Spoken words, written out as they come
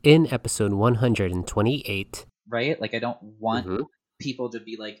In episode 128. Right? Like, I don't want Mhm. people to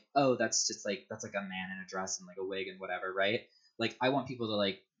be like, oh, that's like a man in a dress and like a wig and whatever, right? Like, I want people to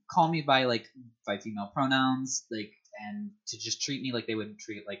like call me by female pronouns, like, and to just treat me like they would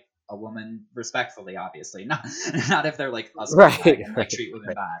treat like a woman respectfully, obviously. Not if they're like a Right, scumbag and like right, treat women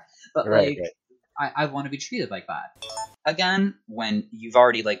right, bad. But right, like, right. I want to be treated like that. Again, when you've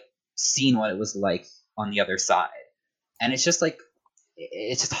already like seen what it was like on the other side. And it's just like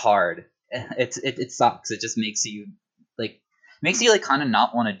it's just hard. It sucks. It just makes you like kind of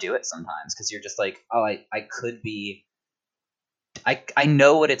not want to do it sometimes, because you're just like, oh, I could be. I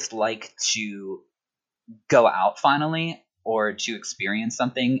know what it's like to go out finally, or to experience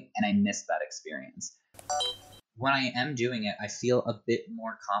something, and I miss that experience. When I am doing it, I feel a bit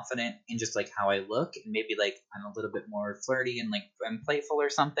more confident in just like how I look, and maybe like I'm a little bit more flirty and like I'm playful or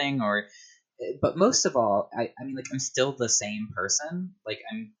something, or but most of all, I mean, like, I'm still the same person. Like,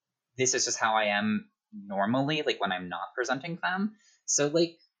 this is just how I am normally, like, when I'm not presenting them. So,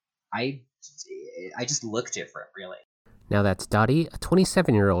 like, I, I just look different, really. Now that's Dottie, a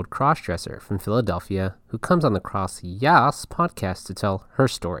 27-year-old crossdresser from Philadelphia who comes on the CrossYAAS podcast to tell her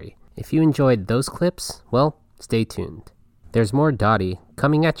story. If you enjoyed those clips, well, stay tuned. There's more Dottie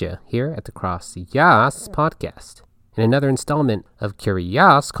coming at you here at the CrossYAAS podcast in another installment of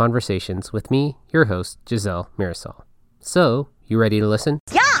CrossYAAS Conversations with me, your host, Giselle Mirasol. So, you ready to listen?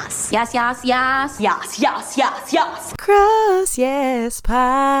 YAAS! YAAS, YAAS, YAAS! YAAS, YAAS, YAAS, YAAS! CrossYAAS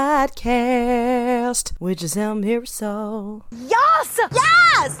podcast with Giselle Mirasol. YAAS!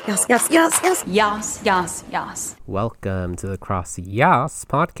 YAAS! Yes, yes, yes, yes. YAAS, YAAS, YAAS. Welcome to the CrossYAAS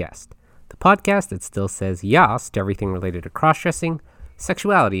podcast, the podcast that still says YAAS to everything related to cross-dressing,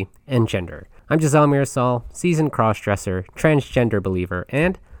 sexuality, and gender. I'm Giselle Mirasol, seasoned cross-dresser, transgender believer,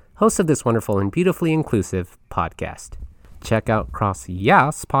 and host of this wonderful and beautifully inclusive podcast. Check out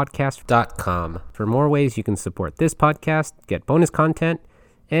CrossYAASpodcast.com for more ways you can support this podcast, get bonus content,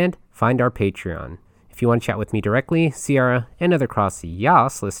 and find our Patreon. If you want to chat with me directly, Sierra, and other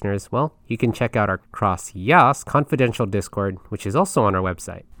CrossYAAS listeners, well, you can check out our CrossYAAS confidential Discord, which is also on our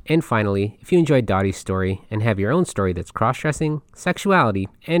website. And finally, if you enjoyed Dottie's story and have your own story that's cross-dressing, sexuality,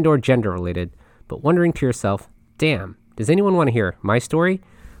 and or gender-related, but wondering to yourself, damn, does anyone want to hear my story?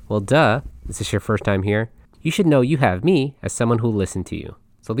 Well, duh, is this your first time here? You should know you have me as someone who'll listen to you.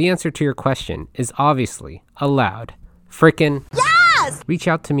 So the answer to your question is obviously a loud frickin' YAAS! Reach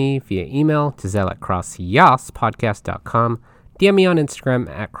out to me via email, Giselle at crossyaaspodcast.com, DM me on Instagram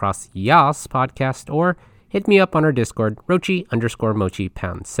at crossyaaspodcast, or hit me up on our Discord, Rochi_Mochi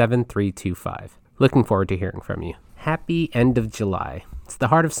 #7325. Looking forward to hearing from you. Happy end of July. It's the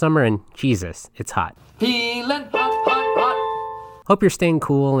heart of summer and Jesus, it's hot. Feeling hot, hot, hot. Hope you're staying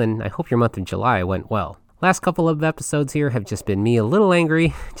cool, and I hope your month of July went well. Last couple of episodes here have just been me a little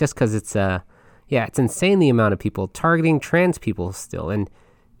angry, just because it's insane the amount of people targeting trans people still, and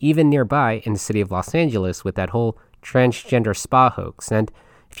even nearby in the city of Los Angeles with that whole transgender spa hoax. And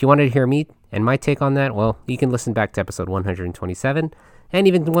if you wanted to hear me and my take on that, well, you can listen back to episode 127 and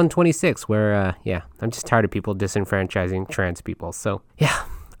even 126, where, I'm just tired of people disenfranchising trans people. So, yeah,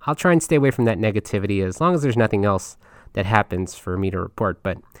 I'll try and stay away from that negativity as long as there's nothing else that happens for me to report.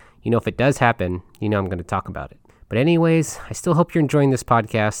 But, if it does happen, I'm going to talk about it. But anyways, I still hope you're enjoying this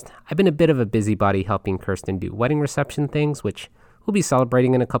podcast. I've been a bit of a busybody helping Kirsten do wedding reception things, which we'll be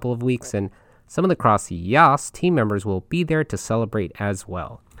celebrating in a couple of weeks, and some of the CrossYAAS team members will be there to celebrate as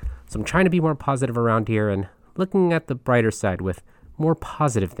well. So I'm trying to be more positive around here and looking at the brighter side with more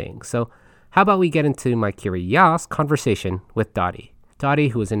positive things. So how about we get into my CrossYAAS conversation with Dottie. Dottie,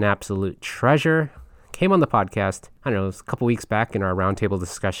 who is an absolute treasure, came on the podcast, it was a couple weeks back in our roundtable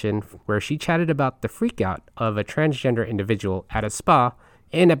discussion where she chatted about the freakout of a transgender individual at a spa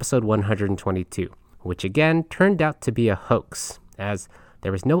in episode 122, which again turned out to be a hoax, as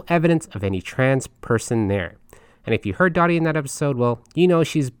there was no evidence of any trans person there. And if you heard Dottie in that episode, well,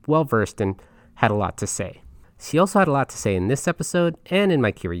 she's well-versed and had a lot to say. She also had a lot to say in this episode and in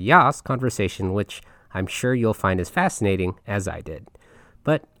my CrossYAAS conversation, which I'm sure you'll find as fascinating as I did.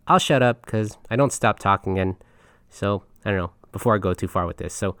 But I'll shut up because I don't stop talking, and so, before I go too far with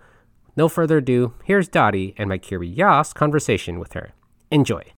this. So, no further ado, here's Dottie and my CrossYAAS conversation with her.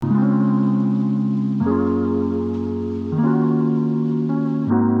 Enjoy.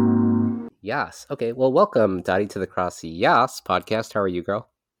 Yes. Okay, well, welcome, Dottie, to the CrossYAAS podcast. How are you, girl?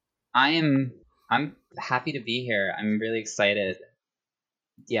 I'm happy to be here. I'm really excited.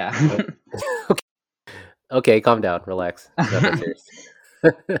 Yeah. Okay, calm down, relax. Nothing serious.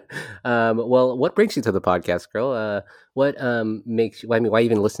 Well, what brings you to the podcast, girl? What makes you? Why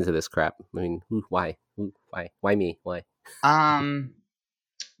even listen to this crap? I mean, why me? Why?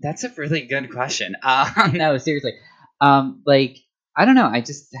 That's a really good question. No, seriously. Like, I don't know. I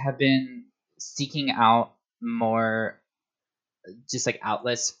just have been seeking out more just like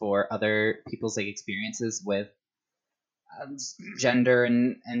outlets for other people's like experiences with gender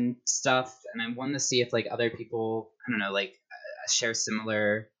and stuff, and I want to see if like other people, I don't know, like share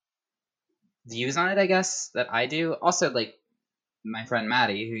similar views on it, I guess, that I do. Also, like my friend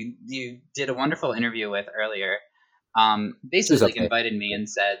Maddie, who you did a wonderful interview with earlier, basically She's like okay. invited me and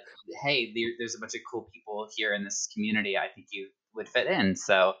said, "Hey, there's a bunch of cool people here in this community. I think you would fit in."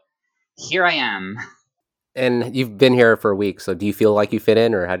 So here I am. And you've been here for a week, so do you feel like you fit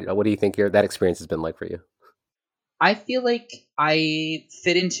in, or what do you think that experience has been like for you? I feel like I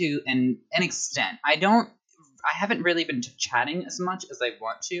fit into an extent. I haven't really been chatting as much as I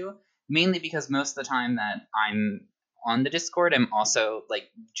want to, mainly because most of the time that I'm on the Discord, I'm also like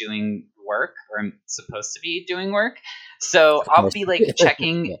doing work, or I'm supposed to be doing work. So I'll be like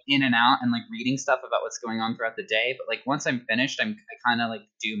checking Yeah. in and out and like reading stuff about what's going on throughout the day. But like once I'm finished, I kind of like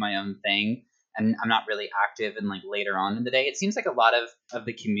do my own thing, and I'm not really active and like later on in the day. It seems like a lot of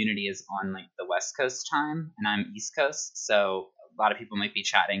the community is on like the West Coast time, and I'm East Coast, so a lot of people might be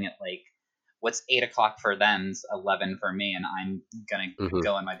chatting at like what's 8 o'clock for them's 11 for me, and I'm gonna Mhm.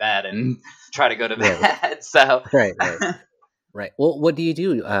 go in my bed and try to go to Right. bed. So Right. Right. Well, what do you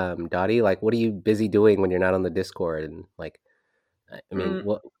do, Dottie? Like, what are you busy doing when you're not on the Discord? And like, I mean,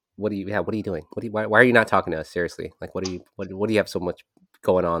 mm, what do you? Yeah, what are you doing? Why are you not talking to us? Seriously, like, what do you have so much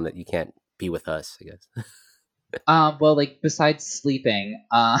going on that you can't be with us? I guess. well, like besides sleeping,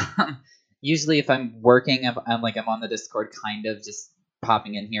 usually if I'm working, I'm on the Discord, kind of just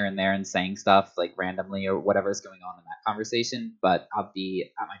popping in here and there and saying stuff like randomly or whatever's going on in that conversation. But I'll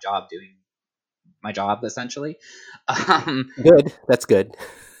be at my job doing my job essentially. Um, Good. That's good.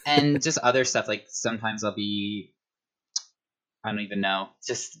 and just other stuff, like sometimes I'll be, I don't even know,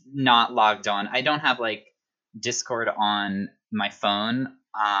 just not logged on. I don't have like Discord on my phone,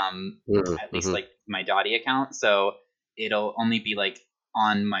 at least Mm-hmm. like my Dottie account, so it'll only be like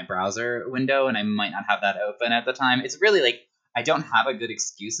on my browser window, and I might not have that open at the time. It's really like I don't have a good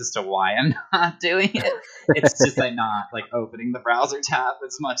excuse as to why I'm not doing it. It's just I'm not like opening the browser tab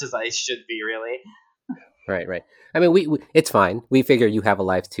as much as I should be, really. Right. I mean, we it's fine. We figure you have a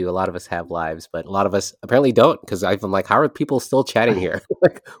life too. A lot of us have lives, but a lot of us apparently don't. Because I'm like, how are people still chatting here?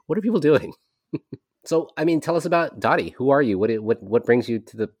 Like, what are people doing? So, I mean, tell us about Dottie. Who are you? What brings you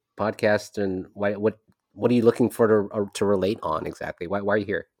to the podcast, and what are you looking for to relate on exactly? Why are you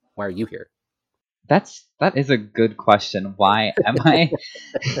here? Why are you here? That is a good question. Why am I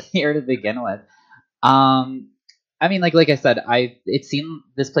here to begin with? Um, I mean, like I said,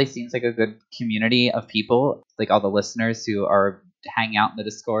 this place seems like a good community of people, like all the listeners who are hanging out in the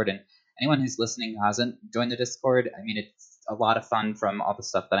Discord, and anyone who's listening who hasn't joined the Discord. I mean, it's a lot of fun from all the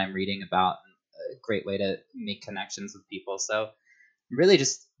stuff that I'm reading about, and a great way to make connections with people. So, really,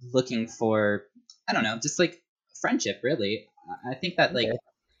 just looking for, I don't know, just like friendship. Really, I think that like Okay.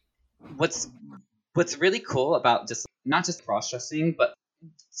 what's what's really cool about just not just cross dressing, but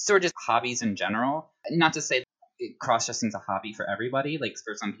sort of just hobbies in general. Not to say cross dressing is a hobby for everybody. Like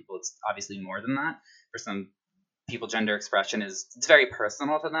for some people, it's obviously more than that. For some people, gender expression it's very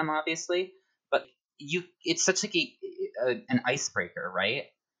personal to them, obviously. But it's such like an icebreaker, right?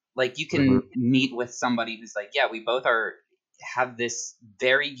 Like you Hmm. can meet with somebody who's like, yeah, we both have this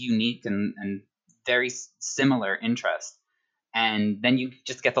very unique and very similar interest, and then you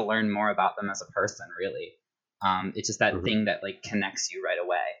just get to learn more about them as a person, really. It's just that Hmm. thing that like connects you right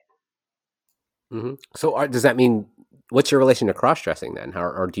away. So, does that mean what's your relation to cross dressing then?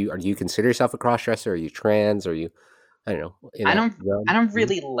 Or do you consider yourself a cross dresser? Are you trans? Are you, I don't know, in I that don't I realm? don't Mhm.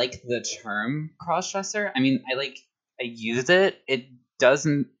 really like the term crossdresser. I mean, I use it. It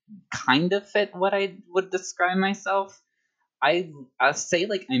doesn't kind of fit what I would describe myself. I'll say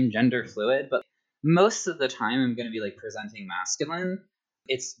like I'm gender fluid, but most of the time I'm going to be like presenting masculine.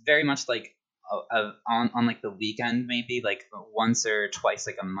 It's very much like on like the weekend, maybe like once or twice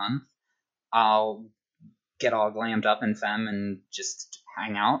like a month, I'll get all glammed up in femme and just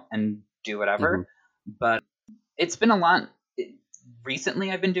hang out and do Mhm. whatever. But it's been a lot.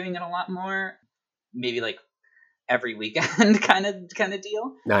 Recently, I've been doing it a lot more. Maybe like every weekend, kind of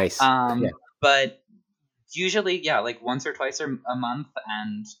deal. Nice. Yeah. But usually, yeah, like once or twice a month,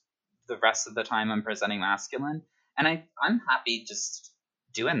 and the rest of the time I'm presenting masculine, and I'm happy just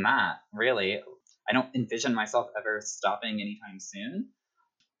doing that. Really, I don't envision myself ever stopping anytime soon.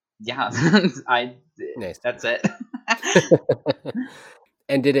 Yeah, I. Nice. That's it.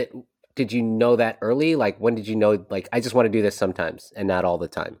 And did you know that early? Like, when did you know, like, I just want to do this sometimes and not all the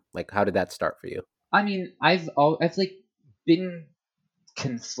time? Like, how did that start for you? I mean, I've like been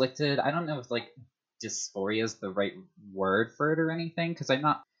conflicted. I don't know if like dysphoria is the right word for it or anything, because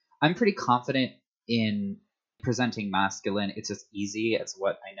I'm pretty confident in presenting masculine. It's just easy. It's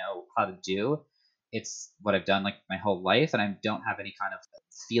what I know how to do. It's what I've done like my whole life, and I don't have any kind of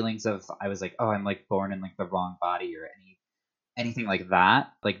feelings of I was like, oh, I'm like born in like the wrong body or anything like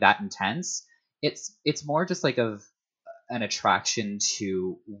that intense. It's more just like of an attraction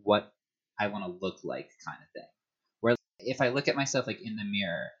to what I want to look like kind of thing. Where if I look at myself like in the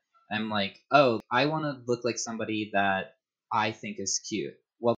mirror, I'm like, oh, I want to look like somebody that I think is cute.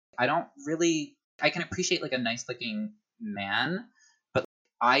 Well, I don't really. I can appreciate like a nice looking man, but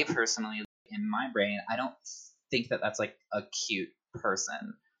I personally, in my brain, I don't think that that's like a cute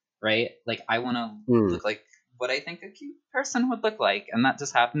person, right? Like I want to look like what I think a cute person would look like, and that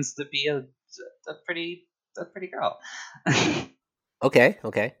just happens to be a pretty girl. Okay.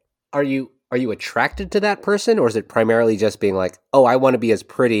 Are you attracted to that person, or is it primarily just being like, oh, I want to be as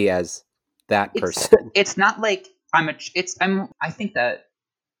pretty as that person? It's not like I think that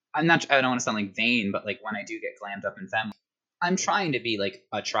I'm not. I don't want to sound like vain, but like when I do get glammed up in femme, I'm trying to be like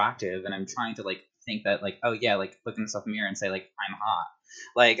attractive, and I'm trying to like think that like, oh yeah, like look in myself in the mirror and say like I'm hot.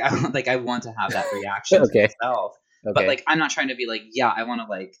 Like I want to have that reaction Okay. to myself, but like I'm not trying to be like, yeah, I want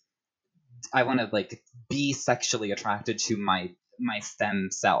to like be sexually attracted to my femme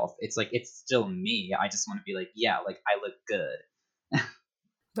self. It's like it's still me. I just want to be like, yeah, like I look good.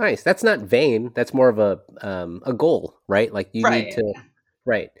 Nice. That's not vain. That's more of a goal, right? Like you Right. need to,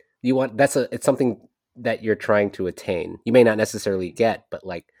 right. You want it's something that you're trying to attain. You may not necessarily get, but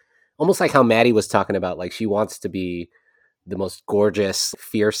like almost like how Maddie was talking about, like she wants to be the most gorgeous,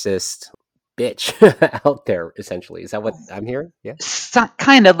 fiercest bitch out there. Essentially, is that what I'm hearing? Yeah.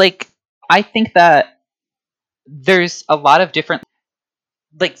 Kind of like I think that there's a lot of different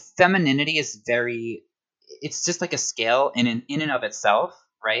like femininity is very it's just like a scale in and of itself,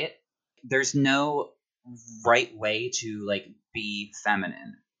 right? There's no right way to like be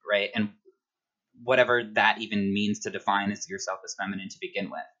feminine, right? And whatever that even means to define as yourself as feminine to begin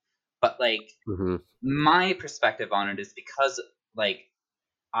with. But like my perspective on it is because like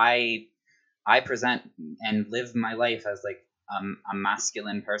I present and live my life as like a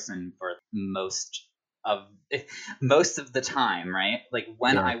masculine person for of most of the time, right? Like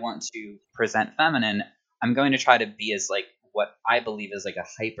when I want to present feminine, I'm going to try to be as like what I believe is like a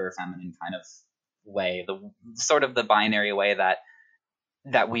hyper feminine kind of way, the sort of the binary way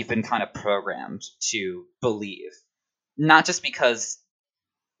that we've been kind of programmed to believe. Not just because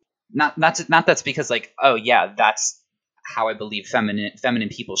not that's because like, oh yeah, that's how I believe feminine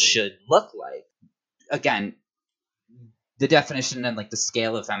people should look like. Again, the definition and like the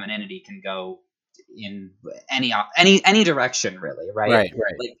scale of femininity can go in any direction, really, right? Right.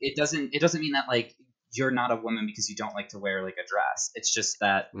 Like it doesn't mean that like you're not a woman because you don't like to wear like a dress. It's just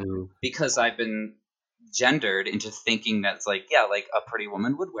that because I've been gendered into thinking that's like, yeah, like a pretty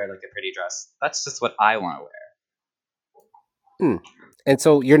woman would wear like a pretty dress. That's just what I want to wear. And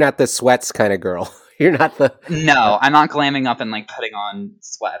so you're not the sweats kind of girl. You're not the No, I'm not glamming up and like putting on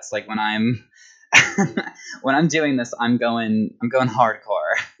sweats. Like when I'm when I'm doing this, I'm going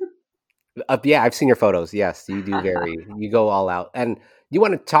hardcore. Yeah, I've seen your photos. Yes, you do you go all out. And you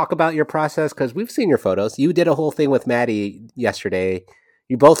want to talk about your process? Because we've seen your photos. You did a whole thing with Maddie yesterday.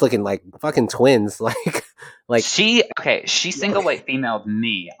 You're both looking like fucking twins. Like she single white femaled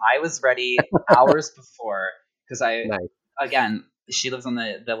me. I was ready hours before because again, she lives on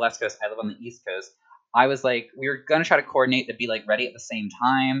the West Coast. I live on the East Coast. I was like, we were going to try to coordinate to be like ready at the same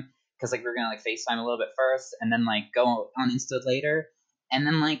time. Because like we were going to like FaceTime a little bit first and then like go on Insta later. And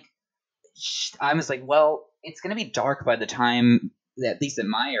then like I was like, well, it's going to be dark by the time, at least in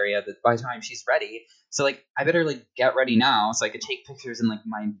my area, that by the time she's ready. So like I better like get ready now so I could take pictures in like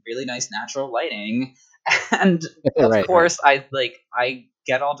my really nice natural lighting. And of course I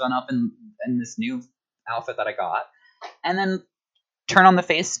get all done up in this new outfit that I got. And then turn on the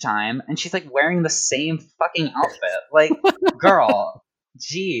FaceTime and she's like wearing the same fucking outfit. Like, girl,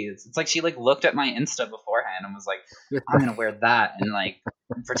 jeez. It's like she like looked at my Insta beforehand and was like, I'm gonna wear that and like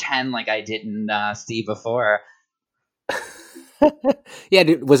pretend like I didn't see before. Yeah,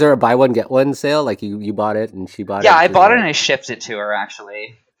 dude, was there a buy one get one sale? Like you bought it and she bought it? Yeah, I bought it and I shipped it to her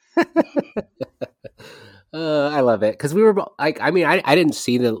actually. I love it because we were like, I mean, I didn't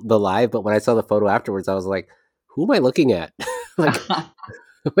see the live, but when I saw the photo afterwards, I was like, who am I looking at? Like,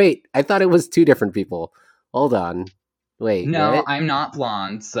 wait, I thought it was two different people. Hold on. Wait. No, what? I'm not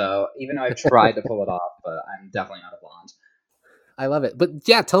blonde. So even though I've tried to pull it off, but I'm definitely not a blonde. I love it. But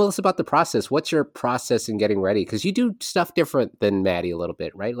yeah, tell us about the process. What's your process in getting ready? Because you do stuff different than Maddie a little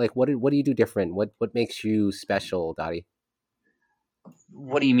bit, right? Like what do you do different? What makes you special, Dottie?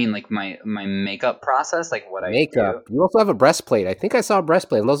 What do you mean, like my makeup process, like what I do? Makeup. You also have a breastplate. I think I saw a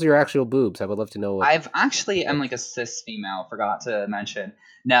breastplate. And those are your actual boobs. I would love to know what. I've actually am like a cis female. Forgot to mention.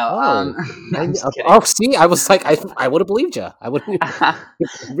 No, Oh, I'm just kidding. oh, see, I was like, I would have believed you. I would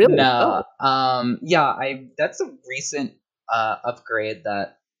really. No, Oh, yeah, I that's a recent upgrade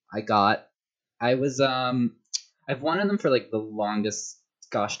that I got. I was I've wanted them for like the longest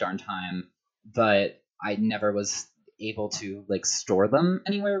gosh darn time, but I never was able to like store them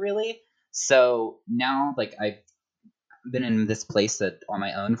anywhere really. So now like I've been in this place that on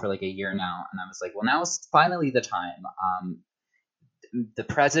my own for like a year now, and I was like, well, now is finally the time. The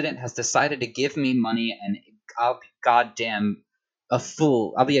president has decided to give me money, and I'll be goddamn a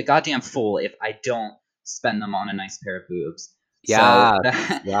fool. I'll be a goddamn fool if I don't spend them on a nice pair of boobs. So yeah,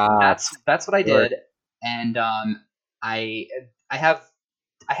 yeah. that's what I Sure. did, and I I have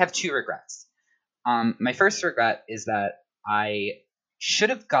I have two regrets. My first regret is that I should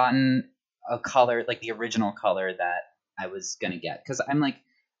have gotten a color like the original color that I was gonna get, because I'm like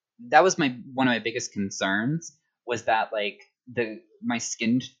that was my one of my biggest concerns, was that like my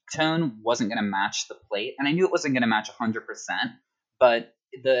skin tone wasn't going to match the plate, and I knew it wasn't going to match 100%, but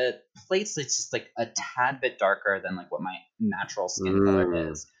the plate's it's just like a tad bit darker than like what my natural skin color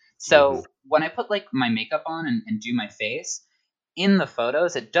Mm, is. hmm. So when I put like my makeup on and do my face in the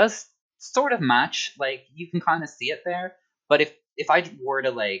photos, it does sort of match, like you can kind of see it there. But if I were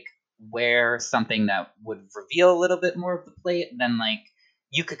to like wear something that would reveal a little bit more of the plate, then like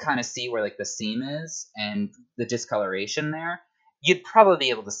you could kind of see where like the seam is and the discoloration there. You'd probably be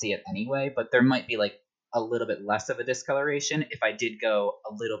able to see it anyway, but there might be like a little bit less of a discoloration if I did go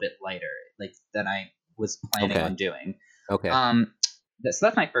a little bit lighter, like than I was planning Okay. on doing. Okay. So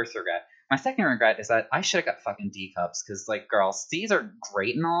that's my first regret. My second regret is that I should have got fucking D cups, because like, girls, C's are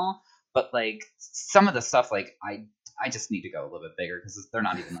great and all, but like some of the stuff, like I just need to go a little bit bigger, because they're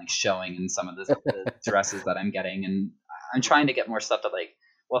not even like showing in some of the dresses that I'm getting, and I'm trying to get more stuff to like.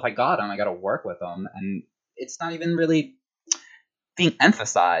 Well, if I got them, I got to work with them, and it's not even really being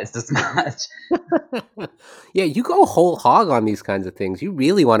emphasized as much. Yeah, you go whole hog on these kinds of things. You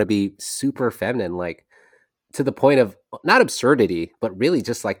really want to be super feminine, like to the point of not absurdity, but really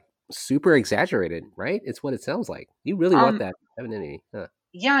just like super exaggerated, right? It's what it sounds like. You really want um, that femininity. Huh.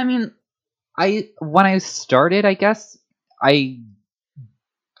 yeah, I mean, I when I started, I guess I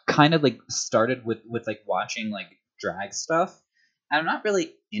kind of like started with like watching like drag stuff. I'm not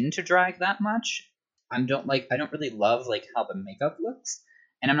really into drag that much. I don't really love like how the makeup looks,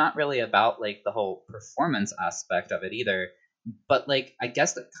 and I'm not really about like the whole performance aspect of it either. But like I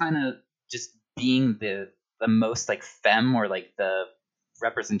guess that kind of just being the most like femme, or like the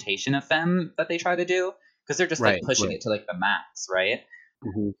representation of femme that they try to do, because they're just like Right, pushing right. it to like the max, right?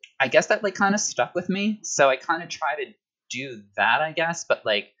 Hmm. I guess that like kind of stuck with me, so I kind of try to do that, I guess, but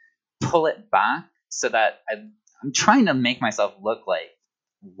like pull it back so that I'm trying to make myself look like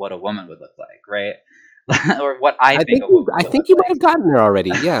what a woman would look like, right? Or what I think a woman I would think look you might like. have gotten there already.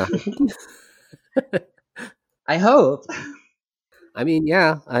 Yeah. I hope. I mean,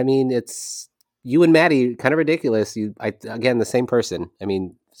 yeah. I mean, it's you and Maddie, kind of ridiculous. Again, the same person. I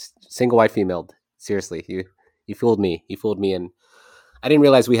mean, single white female. Seriously, you fooled me. You fooled me, and I didn't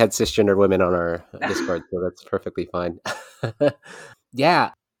realize we had cisgender women on our Discord, so that's perfectly fine.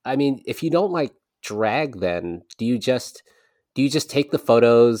 Yeah, I mean, if you don't like drag, then do you just take the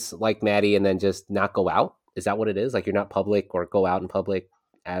photos like Maddie and then just not go out? Is that what it is? Like you're not public or go out in public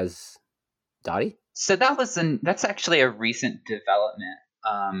as Dottie? So that's actually a recent development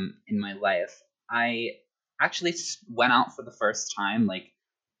in my life. I actually went out for the first time like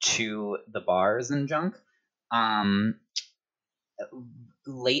to the bars and junk um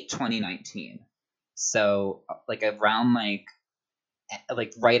late 2019. So like around like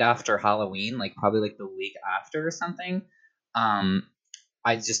right after Halloween, like probably like the week after or something. Um,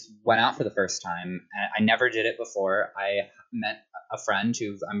 I just went out for the first time. And I never did it before. I met a friend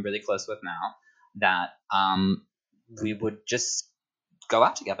who I'm really close with now. That we would just go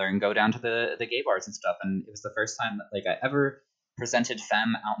out together and go down to the gay bars and stuff. And it was the first time that like I ever presented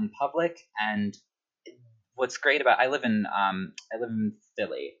femme out in public. And what's great about I live in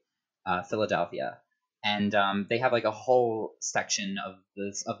Philadelphia, and they have like a whole section of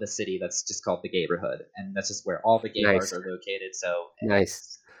the city that's just called the Gayborhood, and that's just where all the gay bars Nice, are located. So nice.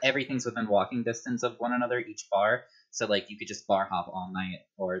 it's everything's within walking distance of one another, each bar. So like you could just bar hop all night,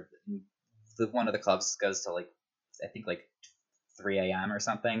 or the one of the clubs goes to like I think like 3 a.m. or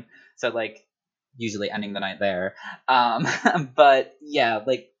something. So like usually ending the night there. Um, but yeah,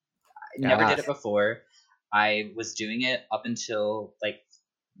 like I never Yeah, did it before. I was doing it up until like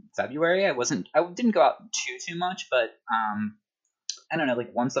February. I didn't go out too much, but I don't know,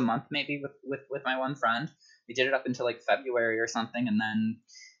 like once a month maybe with my one friend. We did it up until like February or something, and then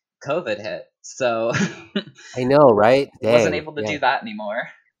COVID hit, so I know, right? wasn't Dang. able to Yeah. do that anymore.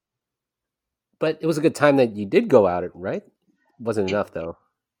 But it was a good time that you did go out, right? Wasn't It, enough though.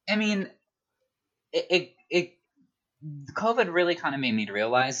 I mean, it COVID really kind of made me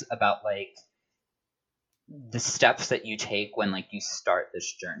realize about like the steps that you take when like you start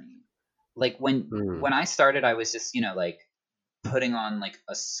this journey. Like Mm. when I started, I was just like putting on like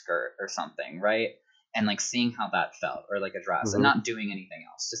a skirt or something, right? And like seeing how that felt, or like a dress, and Hmm. not doing anything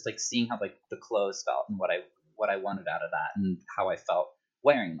else, just like seeing how like the clothes felt and what I wanted out of that and how I felt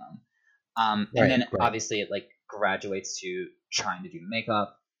wearing them. And Right, then right. obviously it like graduates to trying to do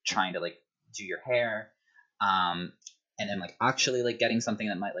makeup, trying to like do your hair, um, and then like actually like getting something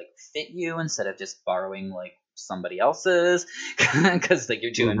that might like fit you instead of just borrowing like somebody else's because like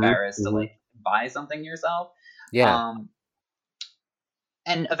you're too Hmm. embarrassed to Hmm. like buy something yourself. Yeah. Um,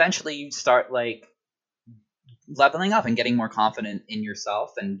 and eventually you start like leveling up and getting more confident in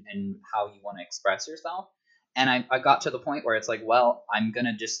yourself and how you want to express yourself. And I got to the point where it's like, well, I'm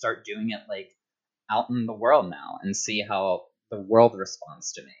gonna just start doing it like out in the world now and see how the world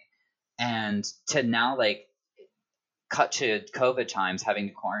responds to me. And to now like cut to COVID times, having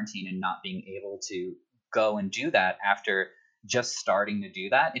to quarantine and not being able to go and do that after just starting to do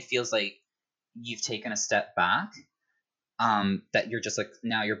that, it feels like you've taken a step back. That you're just like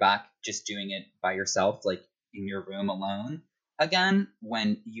now you're back just doing it by yourself, like in your room alone again,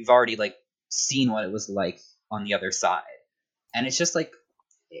 when you've already like seen what it was like on the other side. And it's just like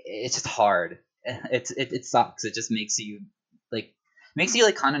it's just hard. It sucks. It just makes you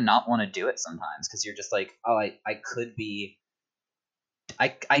like kind of not want to do it sometimes because you're just like, oh, I could be.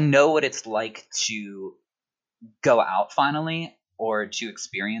 I know what it's like to go out finally or to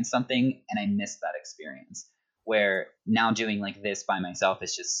experience something, and I miss that experience. Where now doing like this by myself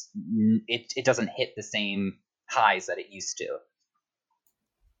is just it doesn't hit the same highs that it used to.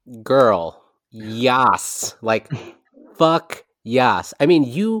 Girl. Yas. Like, fuck yes. I mean,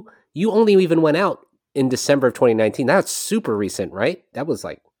 you only even went out in December of 2019. That's super recent, right? That was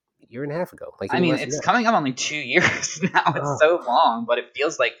like a year and a half ago. Like I even mean, less than it's that. coming up on like 2 years now. It's Oh, so long, but it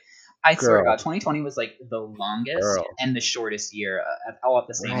feels like I swear to girl. God, 2020 was like the longest Girl. and the shortest year all at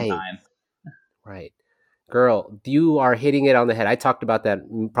the same Right. time. Right. Girl, you are hitting it on the head. I talked about that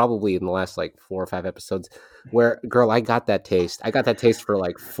probably in the last like 4 or 5 episodes where, girl, I got that taste. I got that taste for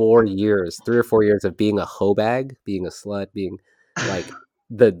like 4 years, 3 or 4 years of being a hoe bag, being a slut, being like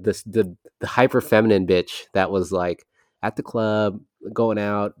the hyper feminine bitch that was like at the club, going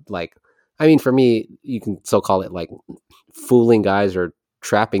out. Like, I mean, for me, you can so call it like fooling guys or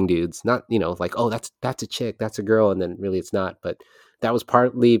trapping dudes. Not, like, oh, that's a chick, that's a girl, and then really it's not. But that was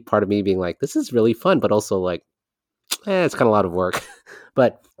partly part of me being like, this is really fun, but also like, it's kind of a lot of work.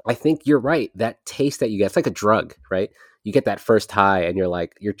 But I think you're right. That taste that you get, it's like a drug, right? You get that first high and you're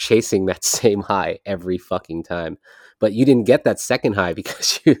like, you're chasing that same high every fucking time. But you didn't get that second high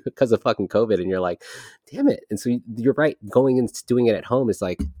because of fucking COVID. And you're like, damn it. And so you're right. Going and doing it at home is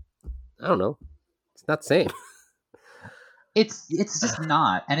like, I don't know. It's not the same. It's just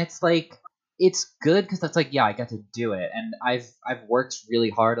not, and it's like it's good because that's like, yeah, I got to do it, and I've worked really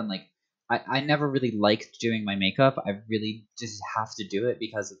hard on like I never really liked doing my makeup. I really just have to do it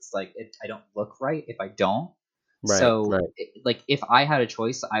because it's like I don't look right if I don't. Right, So right, like if I had a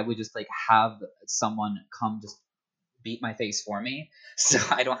choice, I would just like have someone come just beat my face for me, so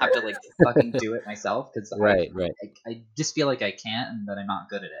I don't have to like fucking do it myself because right, right. I just feel like I can't and that I'm not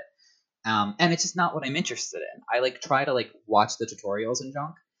good at it. And it's just not what I'm interested in. I like try to like watch the tutorials and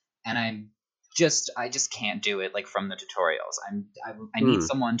junk, and I just can't do it like from the tutorials. I need Hmm.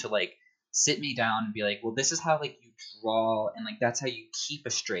 someone to like sit me down and be like, well, this is how like you draw, and like that's how you keep a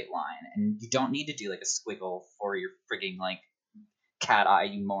straight line, and you don't need to do like a squiggle for your frigging like cat eye,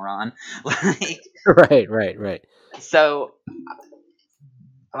 you moron. Like Right, right, right. so,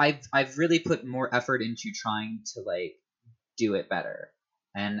 I've really put more effort into trying to like do it better.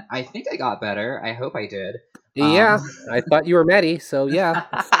 And I think I got better. I hope I did. Um, Yeah, I thought you were Maddie, so yeah.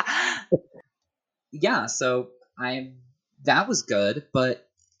 yeah, so I that was good, but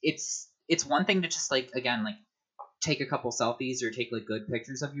it's one thing to just like again like take a couple selfies or take like good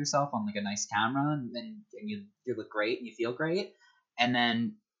pictures of yourself on like a nice camera and you look great and you feel great. And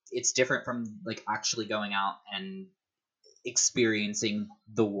then it's different from like actually going out and experiencing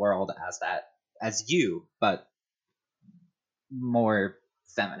the world as you, but more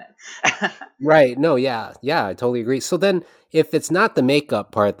feminine. Right. No, yeah. Yeah, I totally agree. So then if it's not the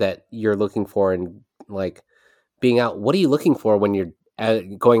makeup part that you're looking for and like being out, what are you looking for when you're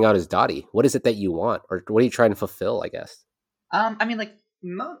going out as Dottie? What is it that you want or what are you trying to fulfill, I guess? I mean, like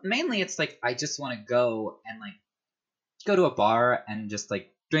mainly it's like I just want to go and like go to a bar and just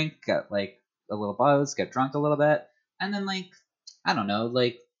like drink, get like a little buzz, get drunk a little bit, and then like I don't know,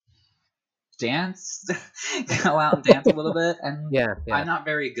 like dance, go out and dance a little bit. And Yeah, I'm yeah. not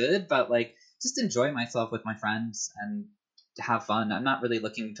very good, but like just enjoy myself with my friends and have fun. I'm not really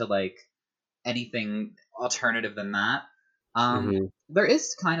looking to like anything alternative than that. Hmm. There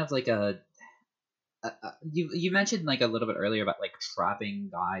is kind of like you mentioned like a little bit earlier about like trapping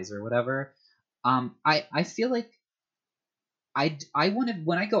guys or whatever. I feel like I want to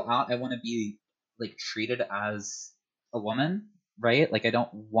when I go out I want to be like treated as a woman, right? Like I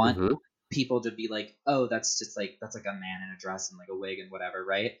don't want Hmm. people to be like, oh, that's just like that's like a man in a dress and like a wig and whatever,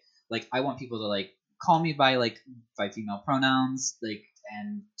 right? Like I want people to like call me by female pronouns, like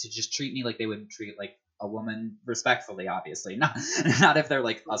and to just treat me like they would treat like a woman respectfully, obviously. Not if they're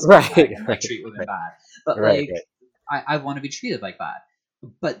like a Right, scumbag and like right, treat women right, bad. But right, like right. I want to be treated like that.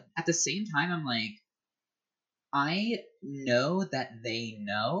 But at the same time I'm like I know that they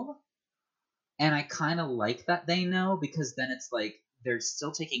know, and I kind of like that they know because then it's like they're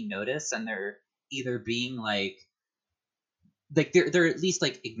still taking notice and they're either being like they're at least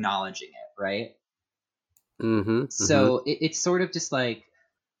like acknowledging it, right? Hmm. Hmm. So it's sort of just like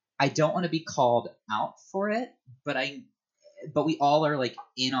I don't want to be called out for it, but but we all are like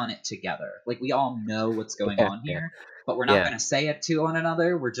in on it together. Like we all know what's going Yeah, on yeah, here, but we're not yeah. going to say it to one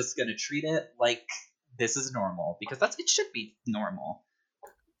another. We're just going to treat it like this is normal because that's it should be normal.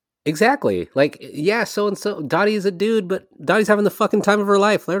 Exactly. Like, yeah, so and so Dottie is a dude, but Dottie's having the fucking time of her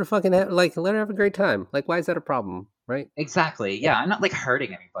life. Let her fucking let her have a great time. Like, why is that a problem, right? Exactly. Yeah, I'm not like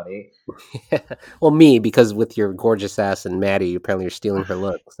hurting anybody. Yeah. Well, me, because with your gorgeous ass and Maddie, apparently you're stealing her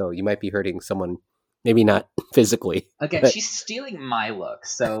look, so you might be hurting someone, maybe not physically, Again, but she's stealing my look,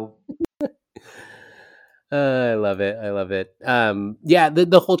 so I love it. I love it. Yeah,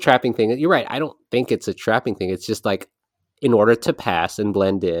 the whole trapping thing. You're right. I don't think it's a trapping thing. It's just like, in order to pass and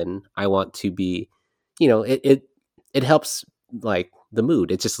blend in, I want to be, it helps like the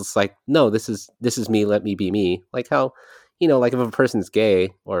mood. It's like, no, this is me. Let me be me. Like how, like if a person's gay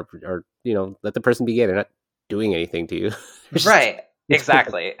or let the person be gay. They're not doing anything to you. They're just, right,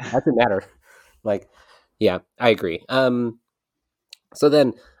 exactly. doesn't matter. Like, yeah, I agree. So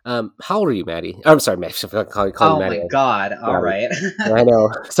then, how old are you, Maddie? I'm sorry, Maddie. I'm calling you Oh Maddie. my god! All Dottie. right. I know.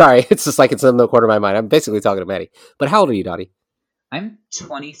 Sorry, it's just like it's in the corner of my mind. I'm basically talking to Maddie. But how old are you, Dottie? I'm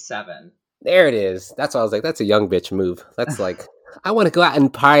 27. There it is. That's why I was like, that's a young bitch move. That's like, I want to go out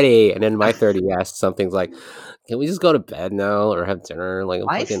and party. And then my 30 asked something's like, can we just go to bed now or have dinner? Like, I'm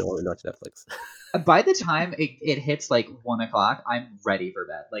I fucking f- over watch Netflix. by the time it hits like 1 o'clock, I'm ready for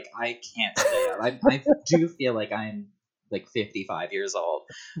bed. Like I can't stay up. I do feel like I'm like 55 years old,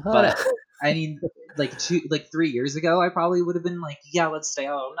 Hold on. but I mean, like 3 years ago, I probably would have been like, yeah, let's stay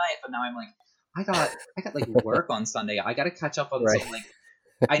out all night. But now I'm like, I got like work on Sunday. I got to catch up on Right. some like.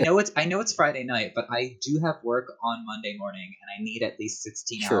 I know it's Friday night, but I do have work on Monday morning, and I need at least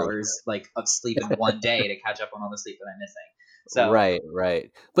 16 True. hours like of sleep in one day to catch up on all the sleep that I'm missing. So Right,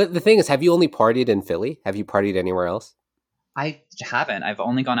 right. But the thing is, have you only partied in Philly? Have you partied anywhere else? I haven't. I've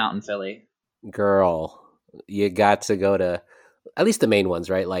only gone out in Philly. Girl, you got to go to at least the main ones,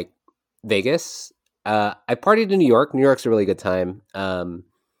 right? Like Vegas. I partied in New York. New York's a really good time. Girl,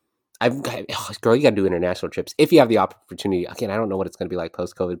 you got to do international trips if you have the opportunity. Again, I don't know what it's going to be like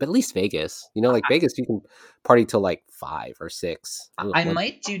post COVID, but at least Vegas. Like Vegas, you can party till like 5 or 6. Ugh, I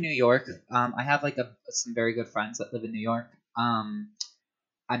might do New York. I have like some very good friends that live in New York. I'm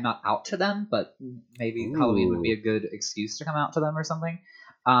not out to them, but maybe Halloween would be Ooh, a good excuse to come out to them or something.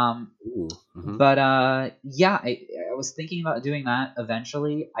 Um, ooh, hmm. but yeah, I was thinking about doing that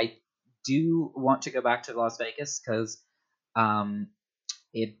eventually. I do want to go back to Las Vegas because um,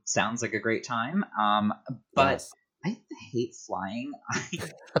 it sounds like a great time. But Yes. I hate flying.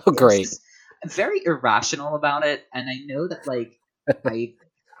 Oh, I'm great. just very irrational about it, and I know that like I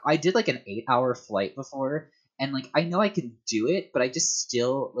I did like an 8 hour flight before, and like I know I can do it, but I just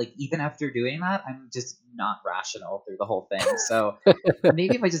still like even after doing that, I'm just not rational through the whole thing. So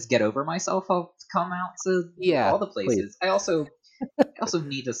maybe if I just get over myself, I'll come out to Yeah, all the please. places. I also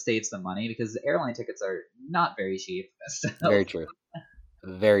need to save some money because the airline tickets are not very cheap. So Very true.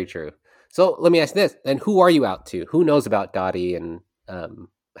 Very true. So let me ask this: and who are you out to? Who knows about Dottie and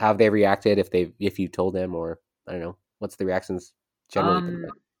how have they reacted if you told them, or I don't know, what's the reactions generally been Um,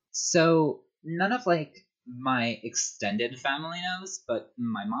 like? so none of like my extended family knows, but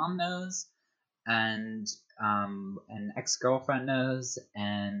my mom knows, and an ex girlfriend knows,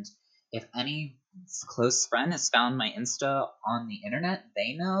 and if any close friend has found my Insta on the internet,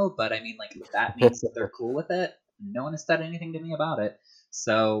 they know. But I mean, like that means that they're cool with it. no one has said anything to me about it.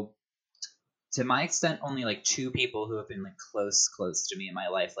 So to my extent, only like 2 people who have been like close to me in my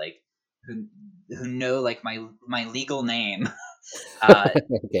life, like who know like my legal name,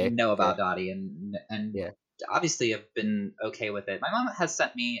 Okay. know about Okay. Dottie, and Yeah. obviously have been okay with it. My mom has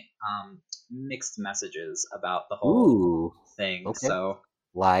sent me mixed messages about the whole Ooh. thing. Okay.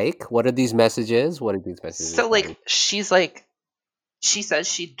 Like, what are these messages? What are these messages So like? like she's like she says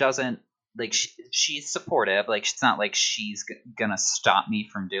she doesn't like she's supportive. Like it's not like she's gonna stop me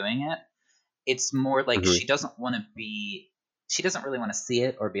from doing it. It's more like Hmm. she doesn't really want to see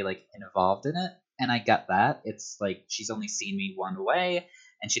it or be like involved in it, and I get that. It's like she's only seen me one way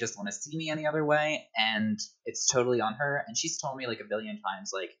and she doesn't want to see me any other way, and it's totally on her. And she's told me like a billion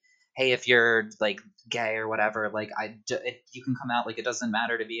times, like, hey, if you're like gay or whatever, like you can come out, like it doesn't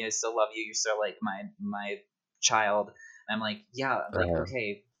matter to me, I still love you, you're still like my child. And I'm like, yeah, like,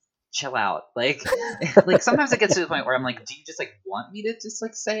 okay, chill out. Like like sometimes it gets to the point where I'm like, do you just like want me to just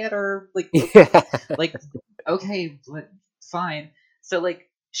like say it, or like Yeah. like okay, but fine. So like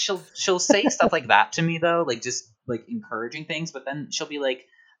she'll say stuff like that to me though, like just like encouraging things, but then she'll be like,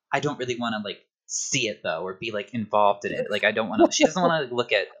 I don't really want to like see it though, or be like involved in it. Like I don't want to. She doesn't want to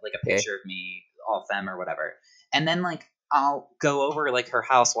look at like a Okay. picture of me all femme or whatever. And then like I'll go over like her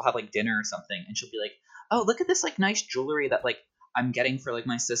house. We'll have like dinner or something, and she'll be like, oh, look at this like nice jewelry that like I'm getting for like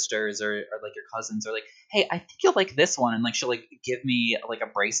my sisters or like your cousins, or like, hey, I think you'll like this one, and like she'll like give me like a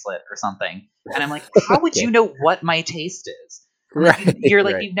bracelet or something, and I'm like, how would Okay. you know what my taste is? I'm like, Right. you're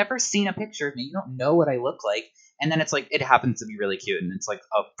like, Right. you've never seen a picture of me, you don't know what I look like, and then it's like it happens to be really cute, and it's like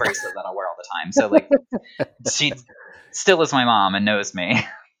a bracelet that I'll wear all the time. So like she still is my mom and knows me.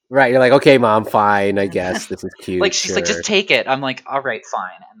 Right. You're like, okay, mom, fine. I guess this is Like cute. she's like, just Sure. take it. I'm like, all right,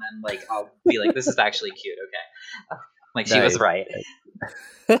 fine, and then like I'll be like, this is actually cute, okay. Like she was Nice. right.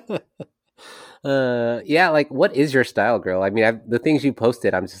 Yeah, like what is your style, girl? I mean, the things you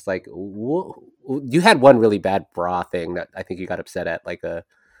posted, I'm just like, you had one really bad bra thing that I think you got upset at, like it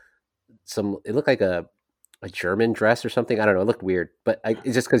looked like a German dress or something. I don't know, it looked weird, but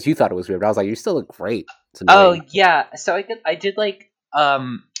it's just because you thought it was weird. But I was like, you still look great. It's Oh annoying. yeah, so I did like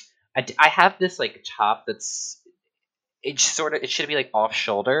I have this like top that's it should be like off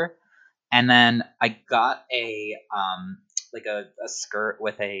shoulder, and then I got a like a skirt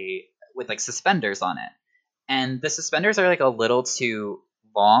with like suspenders on it, and the suspenders are like a little too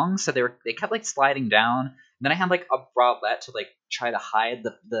long, so they kept like sliding down. And then I had like a bralette to like try to hide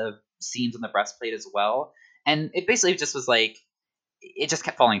the seams on the breastplate as well, and it basically just was like it just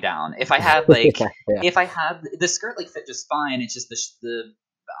kept falling down. If I had like Yeah, yeah. if I had the skirt like fit just fine, it's just the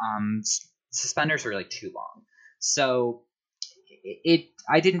suspenders were like too long. So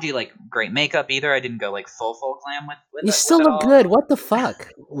I didn't do like great makeup either. I didn't go like full glam You with still it look all. good. What the fuck?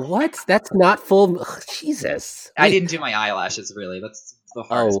 What? That's not full. Ugh, Jesus. I Wait. didn't do my eyelashes really. That's the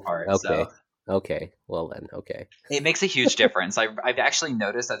hardest Oh, part. okay. So Okay. Well then, okay. it makes a huge difference. I've actually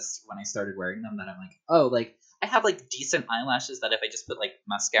noticed that's when I started wearing them that I'm like, oh, like I have like decent eyelashes that if I just put like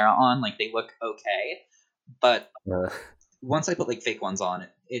mascara on, like they look okay. But Uh, once I put like fake ones on,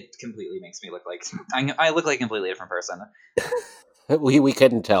 it completely makes me look like I look like a completely different person. we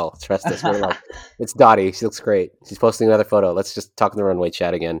couldn't tell. Trust us. We're like, it's Dottie. She looks great. She's posting another photo. Let's just talk in the runway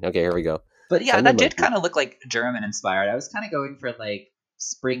chat again. Okay, here we go. But yeah, Send the that did emoji. kind of look like German inspired. I was kind of going for like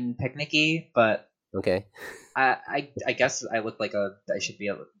spring picnicky, but Okay. I guess I look like I should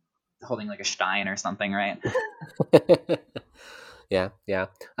be holding like a Stein or something, right? Yeah, yeah.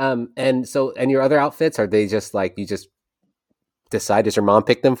 And your other outfits, are they just like you just decide? Does your mom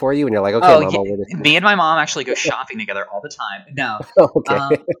pick them for you, and you're like, okay, Oh, mom, yeah, I'll wear this. me and my mom actually go shopping together all the time. No, Okay.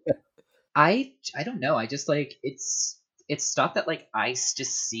 um, I don't know. I just like it's stuff that like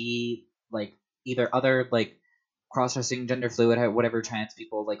just see like either other like cross dressing, gender fluid, whatever trans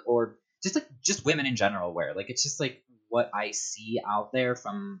people like, or just women in general wear. Like it's just like what I see out there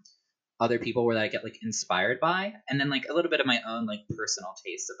from other people where I get like inspired by, and then like a little bit of my own like personal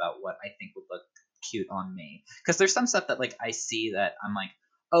taste about what I think would look cute on me. Because there's some stuff that like I see that I'm like,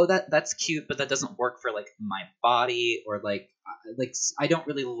 oh, that's cute, but that doesn't work for like my body, or like I don't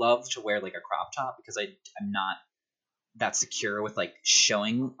really love to wear like a crop top because I'm not that secure with like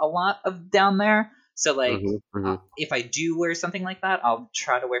showing a lot of down there. So like Hmm. Hmm. if I do wear something like that, I'll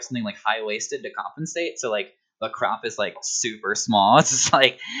try to wear something like high waisted to compensate. So like the crop is like super small. It's just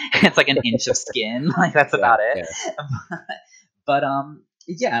like it's like an inch of skin. Like that's Yeah, about it. yeah. But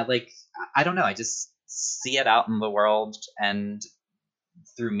yeah, like I don't know. I just see it out in the world and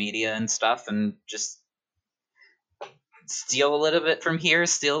through media and stuff, and just steal a little bit from here,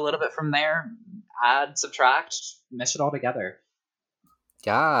 steal a little bit from there, add, subtract, mesh it all together.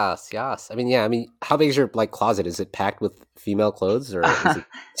 Yes, yes. I mean, yeah. I mean, how big is your like closet? Is it packed with female clothes, or is it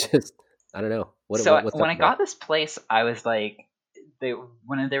just I don't know. So What's when up I with that? got this place, I was like,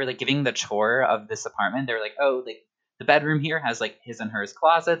 when they were like giving the tour of this apartment, they were like, oh, like the bedroom here has like his and hers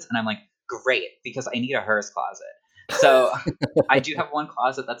closets, and I'm like, great, because I need a hers closet. So I do have one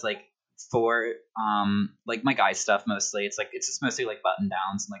closet that's like for like my guy stuff mostly. It's just mostly like button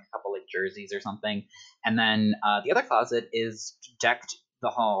downs and like a couple like jerseys or something, and then the other closet is decked the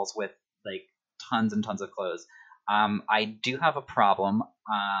halls with like tons and tons of clothes. I do have a problem.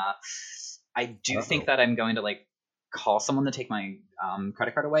 I do think Uh-oh. that I'm going to like call someone to take my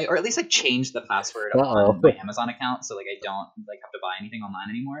credit card away, or at least like change the password Uh-oh. on my Amazon account so like I don't like have to buy anything online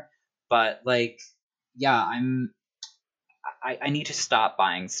anymore. But like, yeah, I need to stop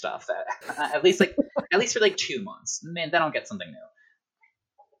buying stuff at least like at least for like 2 months. Man, then I'll get something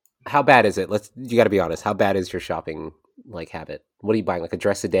new. How bad is it? You got to be honest. How bad is your shopping like habit? What are you buying? Like a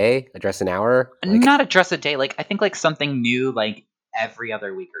dress a day, a dress an hour? Like Not a dress a day. Like I think like something new like every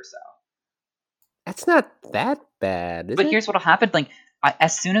other week or so. that's not that bad, is But it? here's what'll happen: like,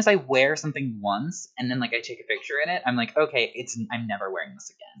 as soon as I wear something once, and then like I take a picture in it, I'm like, okay, I'm never wearing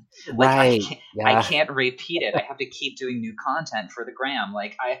this again. Like Right. I Yeah. can't repeat it. I have to keep doing new content for the gram.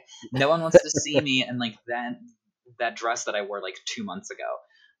 Like no one wants to see me in like that dress that I wore like 2 months ago.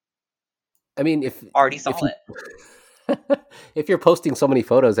 I mean, if Already if saw you it. if you're posting so many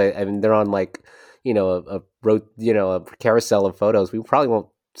photos, I mean, they're on like a carousel of photos. We probably won't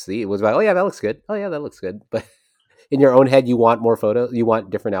see. It was like, oh yeah, that looks good. Oh yeah, that looks good. But in your own head, you want more photos. You want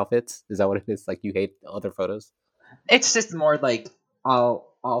different outfits. Is that what it is? Like you hate other photos? It's just more like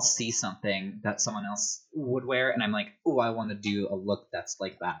I'll see something that someone else would wear, and I'm like, oh, I want to do a look that's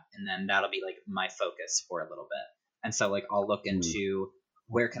like that, and then that'll be like my focus for a little bit. And so like I'll look Hmm. into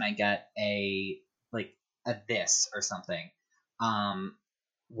where can I get like a this or something.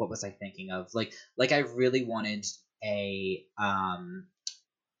 What was I thinking of? Like a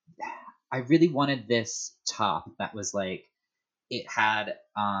I really wanted this top that was like it had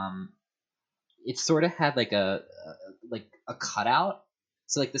it sort of had like a cutout.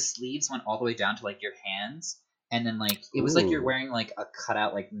 So like the sleeves went all the way down to like your hands, and then like it was like you're Ooh. wearing like a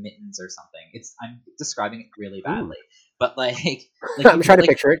cutout like mittens or something. I'm describing it really Ooh. badly, but like I'm trying to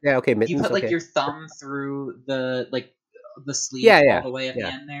picture it. Yeah. Okay. you Mittens. put like Okay. your thumb through the sleeve Yeah. all Yeah. the way at the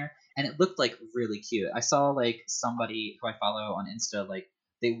Yeah. end there, and it looked like really cute. I saw like somebody who I follow on Insta like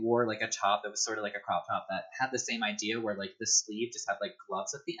they wore like a top that was sort of like a crop top that had the same idea where like the sleeve just had like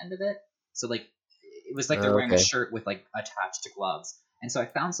gloves at the end of it. So like it was like they're wearing a Okay. shirt with like attached gloves. And so I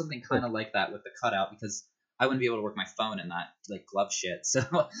found something kind Cool. of like that with the cutout because I wouldn't be able to work my phone in that like glove shit. So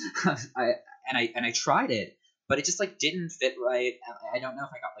I tried it, but it just like didn't fit right. I don't know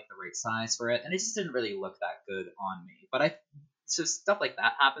if I got like the right size for it, and it just didn't really look that good on me. But so stuff like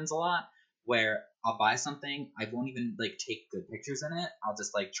that happens a lot where I'll buy something, I won't even like take good pictures in it. I'll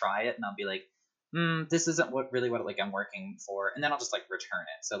just like try it and I'll be like, this isn't what like I'm working for, and then I'll just like return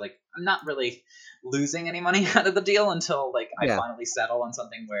it. So like I'm not really losing any money out of the deal until like I Yeah. finally settle on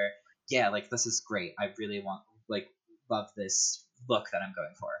something where yeah, like this is great. I really want like love this look that I'm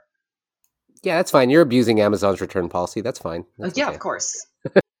going for. Yeah. That's fine. You're abusing Amazon's return policy. That's fine. That's Yeah, of okay. course.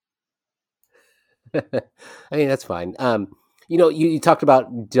 I mean, that's fine. You talked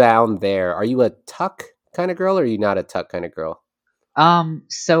about down there. Are you a tuck kind of girl, or are you not a tuck kind of girl?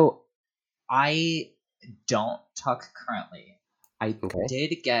 So I don't tuck currently. I Okay.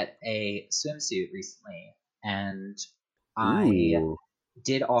 did get a swimsuit recently, and I Ooh.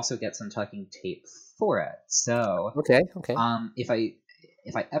 did also get some tucking tape for it. So, Okay. Okay. if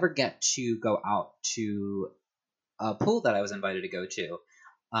I ever get to go out to a pool that I was invited to go to,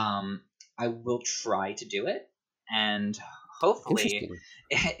 I will try to do it, and hopefully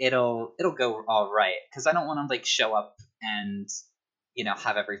Interesting. it'll go all right because I don't want to like show up and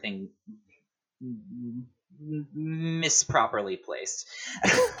have everything misproperly placed.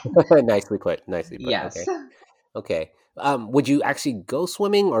 Nicely put. Nicely put. Yes. Okay. Okay. Would you actually go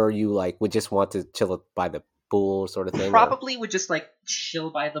swimming, or you like would just want to chill by the pool sort of thing, or? Probably would just like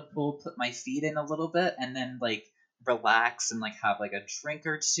chill by the pool, put my feet in a little bit, and then like relax and like have like a drink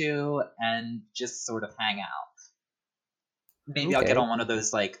or two and just sort of hang out. Maybe I'll get Okay. on one of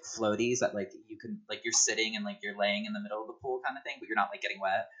those like floaties that like you can like you're sitting and like you're laying in the middle of the pool kind of thing, but you're not like getting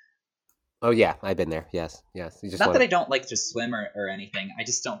wet. Oh yeah, I've been there. Yes. Yes. You just Not that want I don't like to swim or anything. I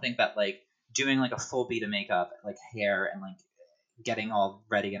just don't think that like doing like a full beat of makeup, like hair and like getting all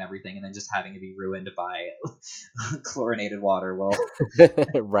ready and everything, and then just having it be ruined by chlorinated water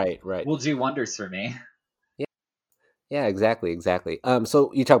to. Right. Right. will do wonders for me. Yeah. Yeah. Exactly. Exactly.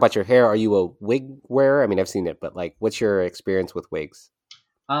 So you talk about your hair. Are you a wig wearer? I mean, I've seen it, but like, what's your experience with wigs?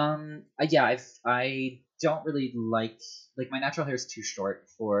 Yeah, I don't really like my natural hair is too short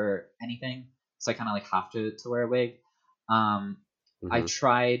for anything, so I kind of like have to wear a wig. Um, I Hmm.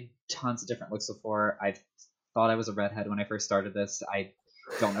 tried tons of different looks before. I thought I was a redhead when I first started this. I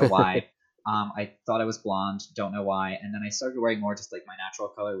don't know why. I thought I was blonde. Don't know why. And then I started wearing more just like my natural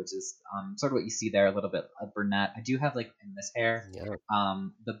color, which is sort of what you see there, a little bit of brunette. I do have like in this hair. Yeah.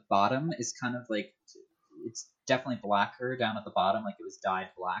 The bottom is kind of like it's definitely blacker down at the bottom, like it was dyed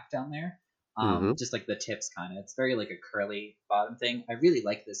black down there. Hmm. Just like the tips kind of. It's very like a curly bottom thing. I really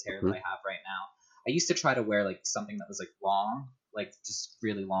like this hair that Hmm. I have right now. I used to try to wear like something that was like long, like just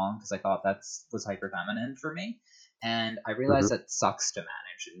really long, because I thought that's was hyper feminine for me. And I Hmm. realized that sucks to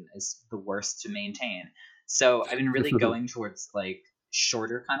manage and is the worst to maintain. So I've been really going towards like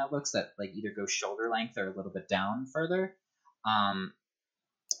shorter kind of looks that like either go shoulder length or a little bit down further. Um,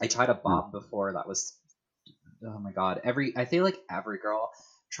 I tried a bob before that was oh my god, every I feel like every girl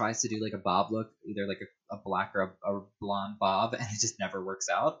tries to do like a bob look, either like a black or a blonde bob, and it just never works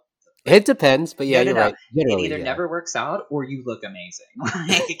out. Like It depends, but yeah, no, no, you're no, right. it Generally, either yeah. never works out or you look amazing.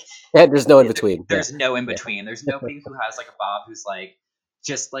 Like Yeah, there's no in between. Yeah. there's no in Yeah. between. There's nobody who has like a bob who's like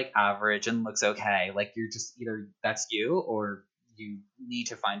just like average and looks okay. Like you're just either that's you or you need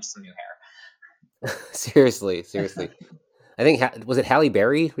to find some new Seriously, hair. seriously. I think was it Halle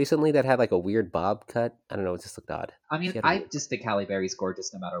Berry recently that had like a weird bob cut? I don't know. It just looked odd. I mean, She had a I weird. just think Halle Berry's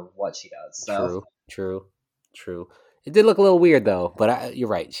gorgeous no matter what she does. So True, true, true. It did look a little weird though, but you're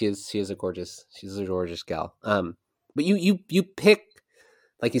right. She is a gorgeous gal. But you pick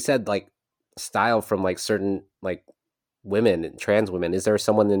like you said like style from like certain like women and trans women. Is there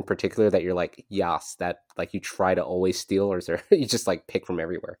someone in particular that you're like yas that like you try to always steal, or is there you just like pick from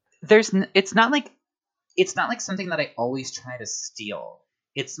everywhere? it's not like something that I always try to steal.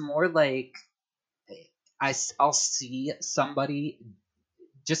 It's more like I'll see somebody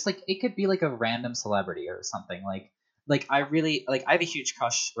just like it could be like a random celebrity or something like I really like I have a huge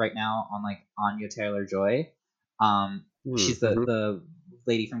crush right now on like Anya Taylor Joy. She's Mm-hmm. the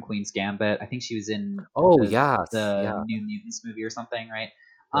lady from Queen's Gambit. I think she was in Oh the yes, the yeah, New Mutants movie or something, right?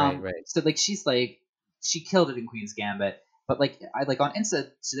 right, right. So like she's like she killed it in Queen's Gambit, but like I like on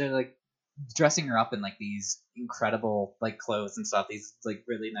Insta so they're like dressing her up in like these incredible like clothes and stuff, these like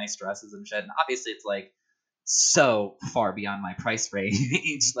really nice dresses and shit. And obviously it's like so far beyond my price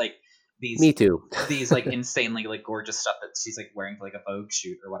range. Like Me these too. these like insanely like gorgeous stuff that she's like wearing for like a Vogue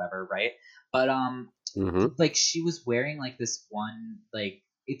shoot or whatever, right? But Hmm. like she was wearing like this one like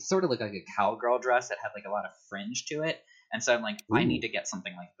it sort of looked like a cowgirl dress that had like a lot of fringe to it. And so I'm like, I need Ooh. to get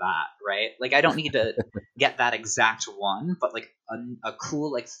something like that, right? Like I don't need to get that exact one, but like a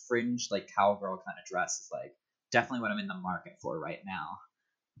cool like fringe like cowgirl kind of dress is like definitely what I'm in the market for right now.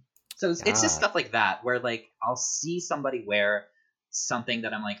 So it's just Yeah. stuff like that where like I'll see somebody wear something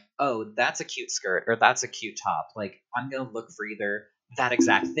that I'm like, oh, that's a cute skirt or that's a cute top. Like I'm gonna look for either that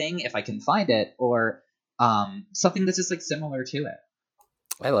exact thing if I can find it, or something that's just like similar to it.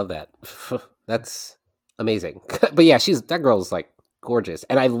 I love that. That's amazing. But yeah, she's that girl's like gorgeous,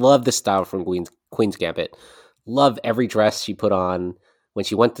 and I love the style from Queen's Gambit. Love every dress she put on when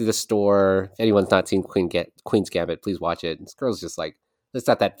she went through the store. If anyone's not seen Queen's Gambit, please watch it. This girl's just like it's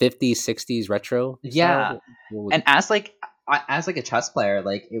not that 50s, 60s retro Yeah, style. Well, and as like a chess player,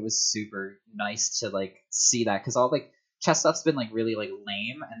 like it was super nice to like see that because all like chess stuff's been like really like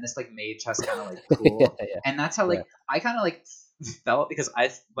lame, and this like made chess kind of like yeah, cool, yeah, and that's how yeah. like I kind of like felt because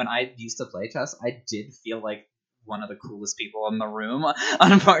I when I used to play chess, I did feel like one of the coolest people in the room,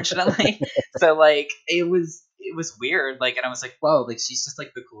 unfortunately. So like it was weird, like, and I was like, whoa, like she's just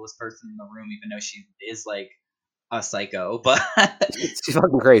like the coolest person in the room, even though she is like a psycho, but She's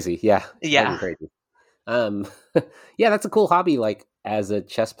fucking crazy. Yeah, she's fucking yeah. crazy. Um, yeah, that's a cool hobby. Like as a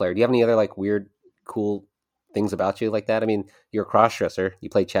chess player, do you have any other like weird, cool things about you like that? I mean, you're a crossdresser. You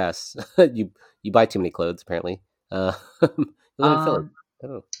play chess. You buy too many clothes apparently. You live in Philly. Um, I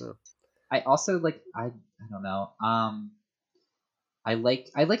don't know. I also like I don't know. I like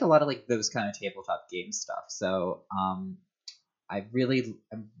a lot of like those kind of tabletop game stuff. So I'm really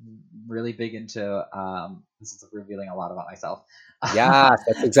big into this is revealing a lot about myself. Yeah,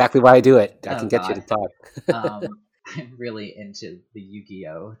 that's exactly why I do it. I Oh can get you God. to talk. I'm really into the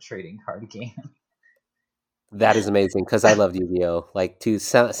Yu-Gi-Oh trading card game. That is amazing because I loved Yu-Gi-Oh. Like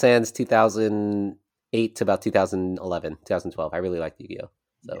Sans 2008 to about 2011, 2012. I really liked Yu-Gi-Oh.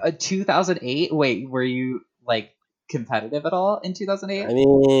 So 2008. Wait, were you like competitive at all in I 2008?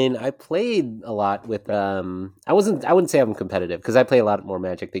 mean, I played a lot with I wouldn't say I'm competitive because I played a lot more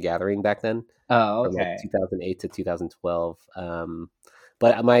Magic the Gathering back then Oh, from like okay. 2008 to 2012.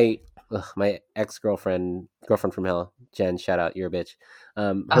 But my girlfriend from hell, Jen, shout out, you're a bitch.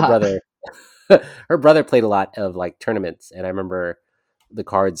 Her Uh, brother, her brother played a lot of like tournaments, and I remember the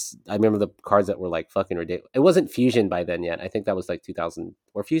cards. I remember the cards that were like fucking ridiculous. It wasn't Fusion by then yet. I think that was like 2000.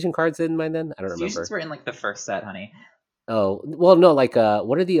 Were Fusion cards in by then? I don't Fusions remember. were in like the first set, honey. Oh well, no, like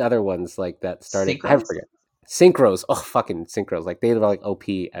what are the other ones like that started? I Synchros? forget. Synchros. Oh, fucking synchros. Like they were like OP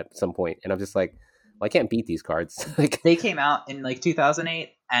at some point, and I'm just like, well, I can't beat these cards. Like, They came out in like 2008,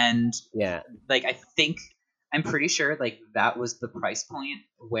 and yeah, like I'm pretty sure like that was the price point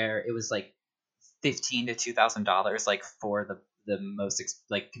where it was like $15 to $2,000 like for the most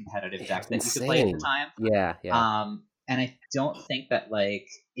like competitive it was deck that you could play at the insane. time. Yeah, yeah. And I don't think that like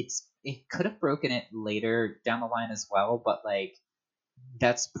it could have broken it later down the line as well, but like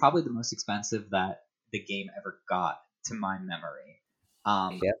that's probably the most expensive that the game ever got to my memory.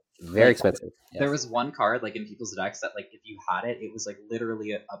 Yep. Very Like expensive. Yeah. there was one card like in people's decks that like if you had it, it was like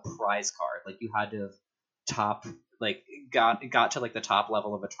literally a prize card. Like you had to have top like got to like the top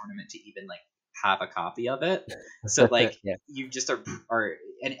level of a tournament to even like have a copy of it. So like Yeah. you just are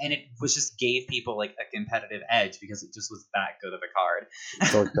and it was just gave people like a competitive edge because it just was that good of a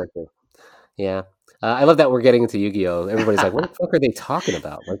card. So expensive. Yeah. I love that we're getting into Yu-Gi-Oh. Everybody's like, what the fuck are they talking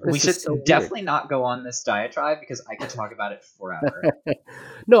about? Like, We this should is so weird. definitely not go on this diatribe because I could talk about it forever.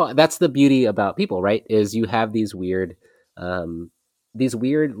 No, that's the beauty about people, right? Is you have these weird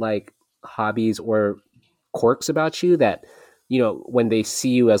like hobbies or quirks about you that, when they see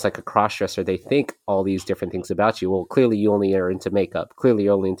you as like a cross-dresser, they think all these different things about you. Well, clearly you only are into makeup. Clearly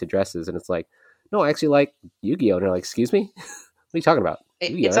you're only into dresses. And it's like, no, I actually like Yu-Gi-Oh. And they're like, excuse me? What are you talking about?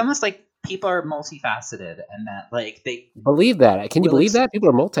 It's Yu-Gi-Oh. almost like people are multifaceted and that like they Believe that. Can you will believe that? People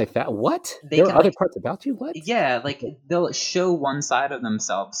are multi-fat. What? they There can are other like parts about you? What? yeah, like they'll show one side of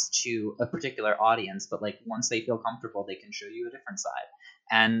themselves to a particular audience, but like once they feel comfortable, they can show you a different side.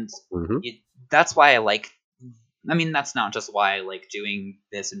 And Hmm. that's why I like, I mean, that's not just why I like doing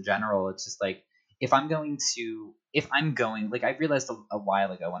this in general. It's just like, if I'm going, like I realized a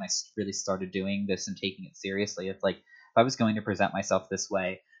while ago when I really started doing this and taking it seriously, it's like, if I was going to present myself this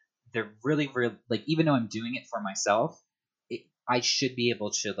way, they're really, like, even though I'm doing it for myself, I should be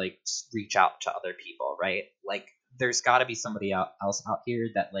able to like reach out to other people, right? Like there's got to be somebody else out here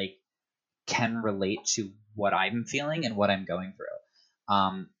that like can relate to what I'm feeling and what I'm going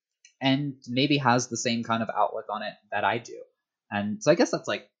through, and maybe has the same kind of outlook on it that I do. And so I guess that's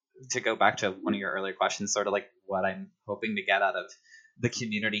like to go back to one of your earlier questions, sort of like what I'm hoping to get out of the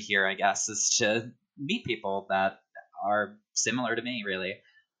community here, I guess, is to meet people that are similar to me, really.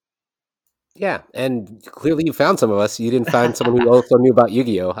 Yeah, and clearly you found some of us. You didn't find someone who also knew about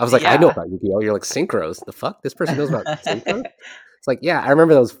Yu-Gi-Oh. I was like, I know Yeah. about Yu-Gi-Oh. You're like, synchros. The fuck? This person knows about synchros? It's like, yeah, I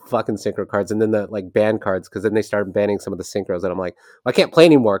remember those fucking synchro cards, and then the like ban cards, because then they started banning some of the synchros, and I'm like, well, I can't play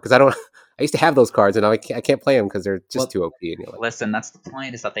anymore because I don't. I used to have those cards, and now I can't play them because they're just Well, too OP. And you're like, listen, that's the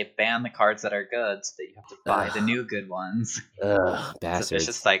point, is that they ban the cards that are good so that you have to buy the ugh, new good ones. ugh, It's a vicious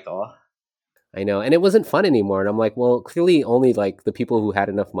bastards. cycle. I know, and it wasn't fun anymore. And I'm like, well, clearly only like the people who had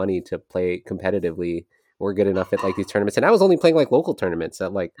enough money to play competitively were good enough at like these tournaments. And I was only playing like local tournaments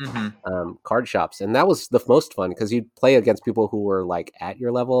at like Hmm. card shops, and that was the most fun because you'd play against people who were like at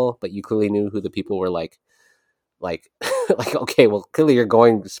your level, but you clearly knew who the people were like like okay, well, clearly you're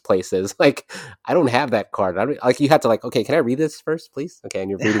going places. Like I don't have that card. I don't, like you had to like, okay, can I read this first, please? Okay, and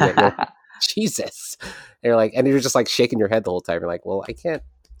you're reading it. You're like, Jesus, and you're like, and you're just like shaking your head the whole time. You're like, well, I can't.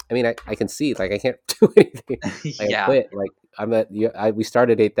 I mean, I can see, like, I can't do anything. Like, I Yeah. quit. Like, I'm at, we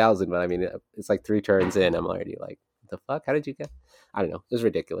started 8,000, but I mean, it's like 3 turns in. I'm already like, the fuck? How did you get? I don't know. It was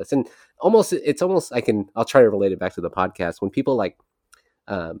ridiculous. And it's almost, I'll try to relate it back to the podcast. When people like,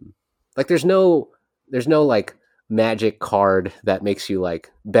 there's no like magic card that makes you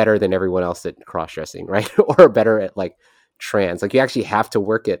like better than everyone else at cross dressing, right? Or better at like trans. Like, you actually have to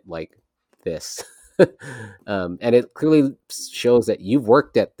work at like this. And it clearly shows that you've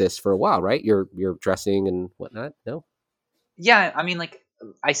worked at this for a while, right? You're dressing and whatnot. No. Yeah, I mean, like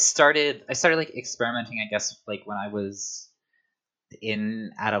I started like experimenting, I guess, like when I was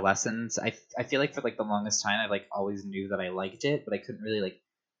in adolescence. I feel like for like the longest time I like always knew that I liked it, but I couldn't really like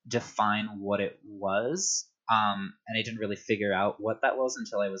define what it was. And I didn't really figure out what that was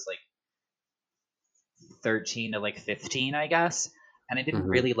until I was like 13 to like 15, I guess. And I didn't Hmm.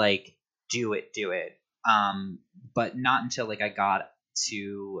 really like do it. But not until like I got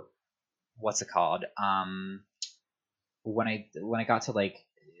to what's it called? When I got to like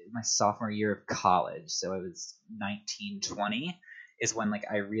my sophomore year of college, so I was 19, 20, is when like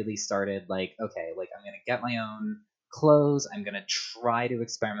I really started like, okay, like I'm gonna get my own clothes. I'm gonna try to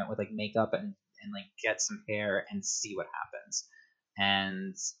experiment with like makeup and like get some hair and see what happens.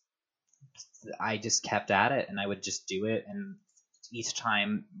 and I just kept at it, and I would just do it, and each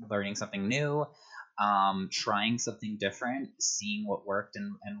time learning something new, trying something different, seeing what worked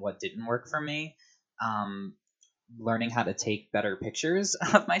and what didn't work for me, learning how to take better pictures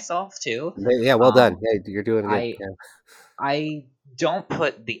of myself too. Yeah, well done. Yeah, you're doing good. I I don't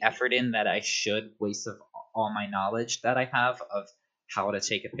put the effort in that I should, waste of all my knowledge that I have of how to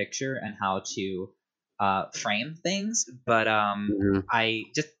take a picture and how to frame things, but Mhm. I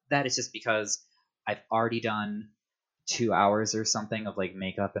just that is just because I've already done 2 hours or something of like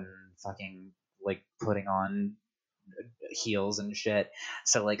makeup and fucking like putting on heels and shit.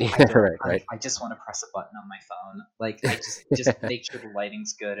 So like I Yeah, don't right. I just want to press a button on my phone. Like I just make sure the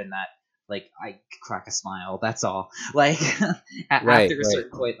lighting's good and that like I crack a smile. That's all. Like Right, after a right.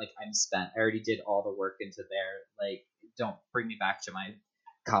 certain point, like I'm spent. I already did all the work into there. Like don't bring me back to my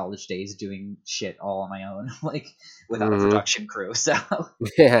college days doing shit all on my own, like without a Hmm. production crew. So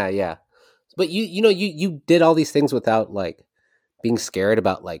Yeah, yeah. But you did all these things without like being scared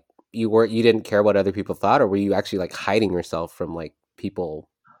about like you didn't care what other people thought, or were you actually like hiding yourself from like people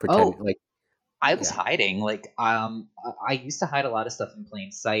pretending oh, like I was yeah. hiding. Like, I used to hide a lot of stuff in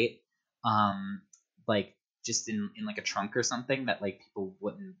plain sight. Um, like just in like a trunk or something that like people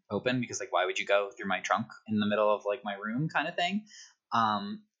wouldn't open because like why would you go through my trunk in the middle of like my room kind of thing.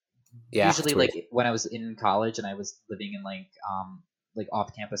 Um, Yeah, Usually it's weird. like when I was in college and I was living in like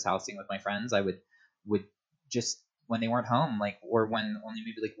off campus housing with my friends, I would just when they weren't home, like or when only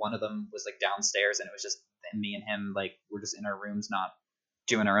maybe like one of them was like downstairs and it was just me and him, like we're just in our rooms not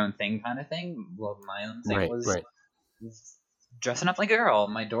doing our own thing kind of thing. Well, my own thing Right, was right. dressing up like a girl.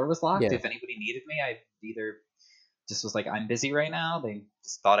 My door was locked. Yeah. If anybody needed me, I either just was like, I'm busy right now. They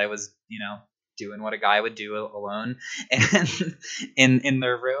just thought I was, doing what a guy would do alone and in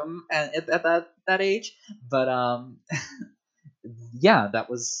their room at that age. But yeah, that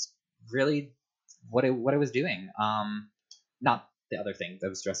was really what I was doing. Not the other thing that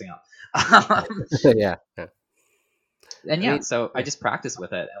was dressing up. Yeah. Yeah. And I yeah, mean, so I yeah. just practiced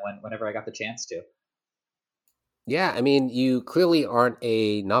with it, and whenever I got the chance to. Yeah, I mean, you clearly aren't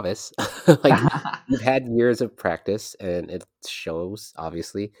a novice. Like you've had years of practice and it shows,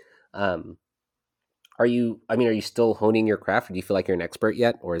 obviously. Um, are you still honing your craft? Do you feel like you're an expert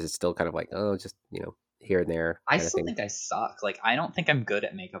yet? Or is it still kind of like, oh, just, here and there I kind of still thing? think I suck. Like I don't think I'm good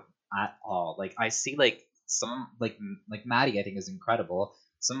at makeup at all. Like I see like some like Maddie I think is incredible.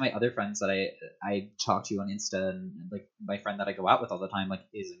 Some of my other friends that I talk to on Insta and like my friend that I go out with all the time like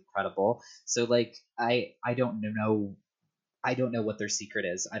is incredible. So like I don't know what their secret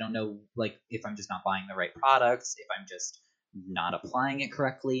is. I don't know like if I'm just not buying the right products, if I'm just not applying it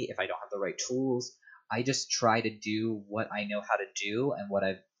correctly, if I don't have the right tools. I just try to do what I know how to do and what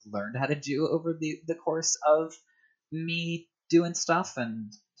I've learned how to do over the course of me doing stuff,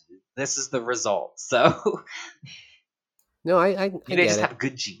 and this is the result. So No, I maybe I get just it. have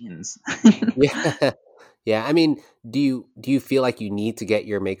good genes. Yeah. Yeah. I mean, do you feel like you need to get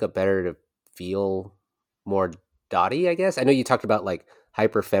your makeup better to feel more Dottie, I guess? I know you talked about like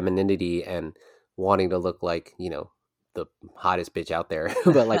hyper femininity and wanting to look like, the hottest bitch out there.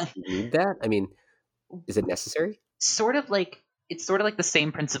 But like do you need that? I mean, is it necessary? Sort of like it's sort of like the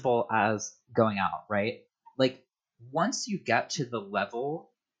same principle as going out, right? Like once you get to the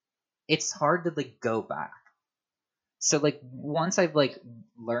level, it's hard to like go back. So like once I've like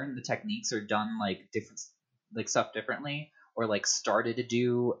learned the techniques or done like different like stuff differently or like started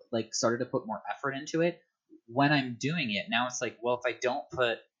to put more effort into it, when I'm doing it now it's like, well, if I don't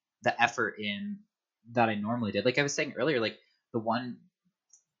put the effort in that I normally did, like I was saying earlier, like the one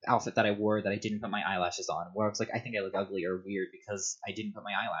outfit that I wore that I didn't put my eyelashes on, where I was like, I think I look ugly or weird because I didn't put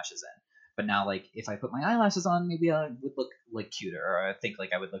my eyelashes in. But now, like, if I put my eyelashes on, maybe I would look like cuter, or I think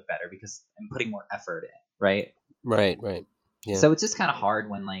like I would look better because I'm putting more effort in, right? Right, right. Yeah. So it's just kind of hard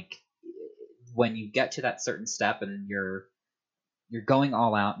when you get to that certain step and you're going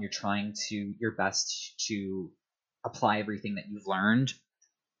all out and you're trying to your best to apply everything that you've learned,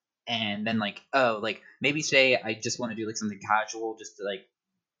 and then like like maybe today I just want to do like something casual just to like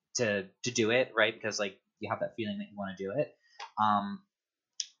to do it right because like you have that feeling that you want to do it, um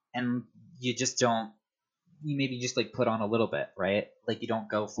and you just don't you maybe just like put on a little bit, right? Like you don't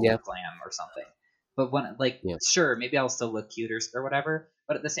go full Yeah. glam or something. But when like Yeah. sure, maybe I'll still look cute or whatever,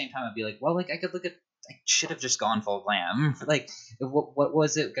 but at the same time I'd be like, well, like I should have just gone full glam. Like what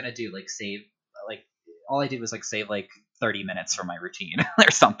was it gonna do? Like save like all I did was like save like 30 minutes from my routine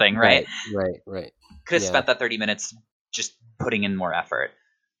or something, right? Right, right, right. Could have Yeah. spent that 30 minutes just putting in more effort.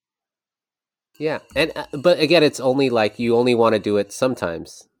 Yeah. And but again, it's only like you only want to do it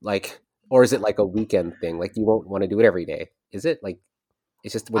sometimes. Like or is it like a weekend thing? Like you won't want to do it every day. Is it? Like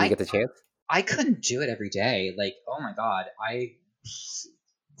It's just when you I get the chance. I couldn't do it every day. Like, oh my god,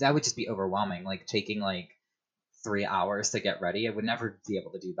 that would just be overwhelming. Like taking like 3 hours to get ready, I would never be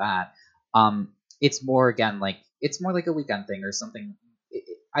able to do that. It's more again like it's more like a weekend thing or something.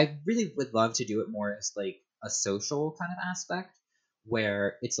 I really would love to do it more as like a social kind of aspect,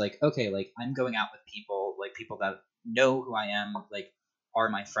 where it's like okay, like I'm going out with people, like people that know who I am, like are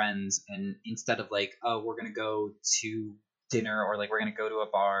my friends, and instead of like oh we're gonna go to dinner or like we're gonna go to a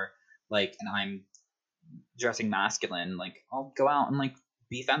bar, like and I'm dressing masculine, like I'll go out and like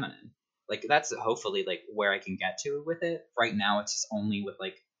be feminine. Like that's hopefully like where I can get to with it. Right now it's just only with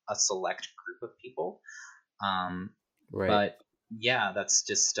like a select group of people. Um Right. but yeah, that's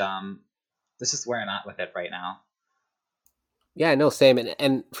just where I'm at with it right now. Yeah, no, same.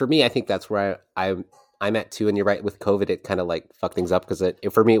 And for me, I think that's where I'm at too. And you're right, with COVID, it kind of like fucked things up because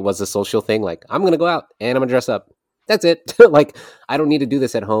for me it was a social thing. Like I'm gonna go out and I'm gonna dress up. That's it. Like I don't need to do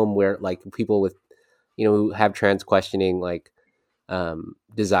this at home where like people with who have trans questioning like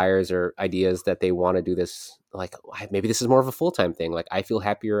desires or ideas that they want to do this. Like maybe this is more of a full time thing. Like I feel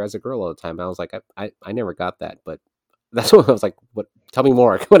happier as a girl all the time. I was like I never got that, but that's what I was like. What? Tell me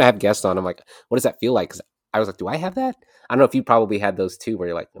more. When I have guests on, I'm like, what does that feel like? 'Cause I was like, do I have that? I don't know if you probably had those too, where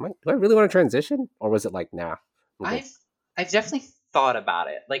you're like, do I really want to transition, or was it like, nah, I'm good? I've definitely thought about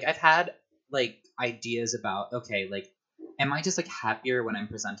it. Like I've had like ideas about okay, like am I just like happier when I'm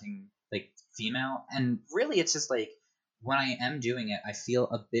presenting like female? And really it's just like when I am doing it, I feel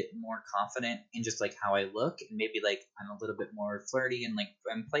a bit more confident in just like how I look and maybe like I'm a little bit more flirty and like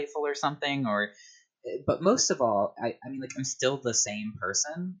I'm playful or something or but most of all, I mean like I'm still the same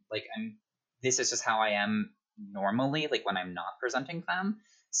person. Like I'm this is just how I am normally like when I'm not presenting femme.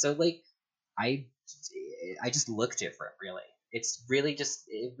 So like I I just look different really. It really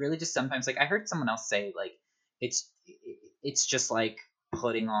just sometimes like I heard someone else say like it's just like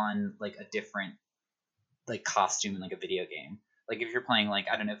putting on like a different like costume in like a video game. Like if you're playing like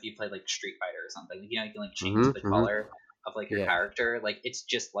I don't know if you play like Street Fighter or something, like, you can like change the color of like your Yeah. character. Like it's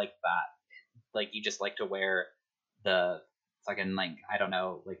just like that. Like you just like to wear the fucking like I don't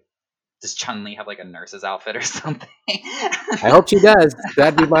know like does Chun-Li have like a nurse's outfit or something? I hope she does.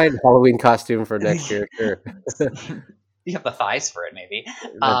 That'd be my Halloween costume for next year. Sure. You have the thighs for it, maybe.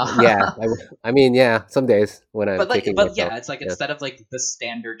 Yeah. I mean, yeah. Some days when I'm But like, kicking but myself. yeah, it's like Yeah. instead of like the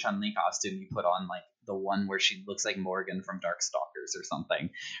standard Chun-Li costume, you put on like the one where she looks like Morgan from Darkstalkers or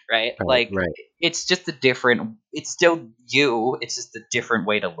something, right? Right. Like Right. it's just a different. It's still you. It's just a different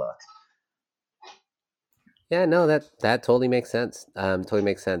way to look. Yeah, no, that totally makes sense. Totally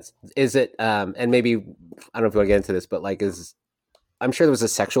makes sense. Is it and maybe I don't know if you want to get into this, but like I'm sure there was a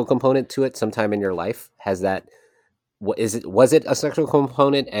sexual component to it sometime in your life. Has that what is it was it a sexual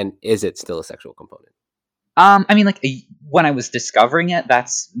component and is it still a sexual component? I mean, like when I was discovering it,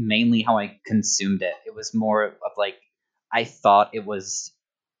 that's mainly how I consumed it. It was more of like I thought it was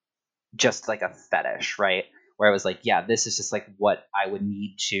just like a fetish, right? Where I was like, yeah, this is just like what I would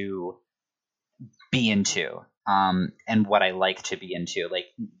need to be into, and what I like to be into. Like,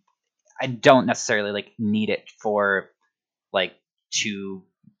 I don't necessarily like need it for like to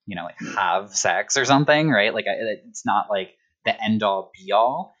like have sex or something, right? Like, it's not like the end all be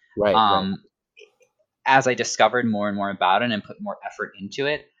all. Right, right. Um, as I discovered more and more about it and put more effort into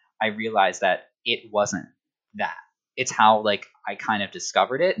it, I realized that it wasn't that. It's how like I kind of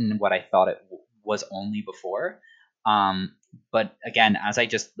discovered it and what I thought it was only before. But again, as I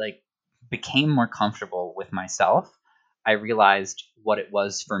just like became more comfortable with myself, I realized what it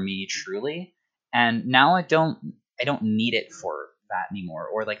was for me truly, and now I don't need it for that anymore,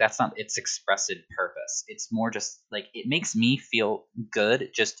 or like that's not its expressive purpose. It's more just like it makes me feel good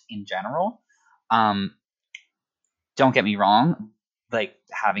just in general. um don't get me wrong, like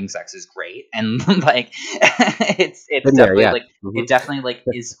having sex is great and like it's Been there, definitely yeah. like Hmm. it definitely like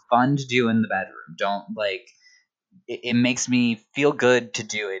is fun to do in the bedroom. Don't like it makes me feel good to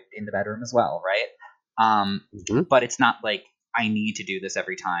do it in the bedroom as well, right? Hmm. But it's not like I need to do this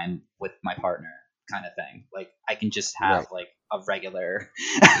every time with my partner kind of thing. Like I can just have Right, like a regular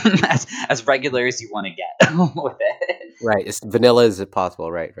as regular as you want to get with it. right. As vanilla as it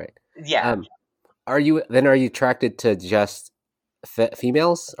possible. Right, right. Yeah. Um, are you attracted to just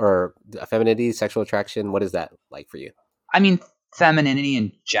females or femininity, sexual attraction? What is that like for you? I mean, femininity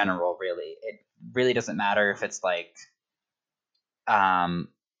in general, really. It really doesn't matter if it's um,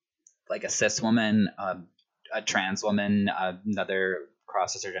 like a cis woman, a trans woman, another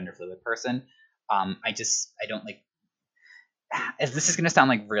crossdresser gender fluid person. I don't like. This is gonna sound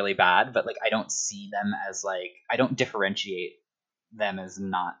like really bad, but like I don't see them as like I don't differentiate them as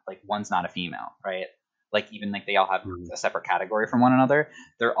not like one's not a female, right? like even like they all have Mhm. a separate category from one another.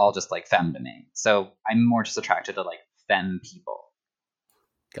 They're all just like femme to me. So I'm more just attracted to like femme people.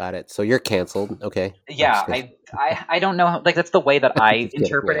 Got it. So you're canceled. Okay. I'm Yeah, just kidding. I don't know like that's the way that I Just kidding.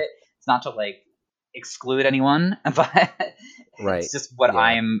 interpret Yeah. it. It's not to like exclude anyone, but Right. it's just what Yeah.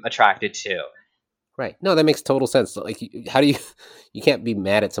 I'm attracted to. Right. No, that makes total sense. Like, how do you? You can't be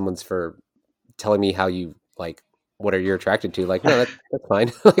mad at someone's for telling me how you like. What are you attracted to? Like, no, that's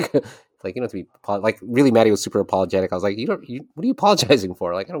fine. Like you don't have to be like really. Maddie was super apologetic. I was like, you don't. You what are you apologizing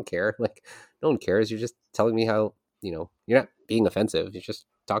for? Like, I don't care. Like, no one cares. You're just telling me how you're not being offensive. You're just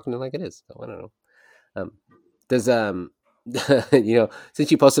talking to it like it is. So I don't know. Does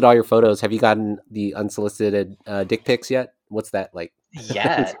since you posted all your photos, have you gotten the unsolicited dick pics yet? What's that like?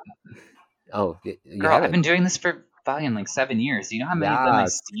 Yeah, Oh, you girl, I've haven't. been doing this for fucking like 7 years. Do you know how many of them I've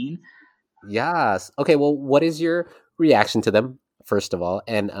Yes. seen? Yes. Okay. Well, what is your reaction to them, first of all,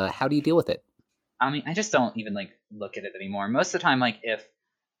 and how do you deal with it? I mean, I just don't even like look at it anymore. Most of the time, like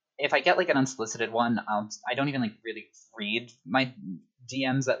if I get like an unsolicited one, I don't even like really read my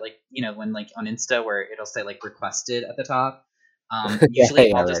DMs that like when like on Insta where it'll say like requested at the top. Yeah. Usually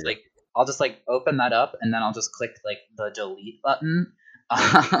Yeah. Right. I'll just like open that up and then I'll just click like the delete button,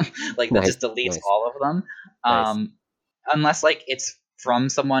 like that Nice. just deletes Nice. all of them. Nice. Unless like it's from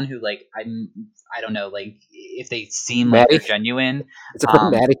someone who like I don't know like if they seem like they're Maddie. genuine. It's from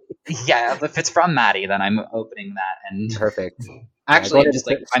Um, Maddie. yeah, if it's from Maddie, then I'm opening that and Perfect. Yeah. Go actually, I'm ahead just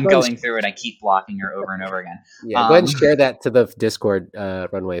like I'm go ahead going through it. I keep blocking her over and over again. yeah. Go ahead and Um, share that to the Discord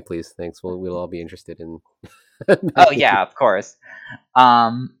runway, please. Thanks. We'll all be interested in. oh Maddie. yeah, of course.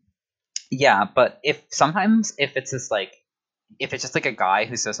 Um, yeah, but if it's just like if it's just like a guy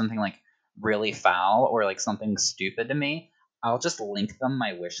who says something like really foul or like something stupid to me, I'll just link them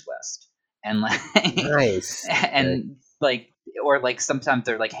my wish list and like Nice. Okay. and like or like sometimes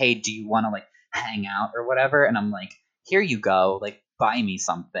they're like, hey, do you want to like hang out or whatever? And I'm like, here you go, like buy me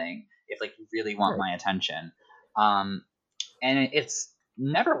something if like you really want Right. my attention. Um, and it's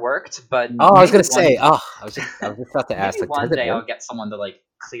never worked, but Oh, I was gonna maybe say. Oh, I was just about to ask. maybe Like, does one it day work? I'll get someone to like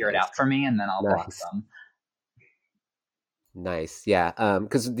clear it Nice. out for me, and then I'll block Nice. them. Nice. Yeah.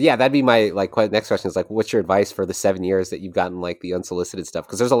 Because yeah, that'd be my like next question is like, what's your advice for the 7 years that you've gotten like the unsolicited stuff?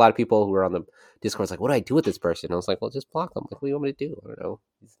 Because there's a lot of people who are on the Discord like, what do I do with this person? And I was like, well, just block them. Like, what do you want me to do? I don't know.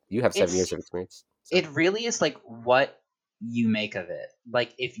 You have 7 years It's of experience. So. it really is like what you make of it.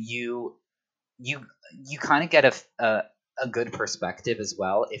 Like if you you kind of get a good perspective as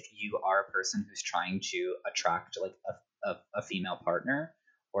well if you are a person who's trying to attract like a female partner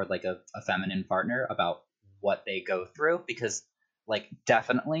or like a feminine partner about what they go through because like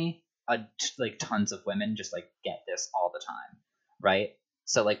definitely like tons of women just like get this all the time, right?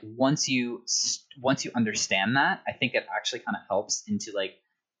 So like once you understand that, I think it actually kind of helps into like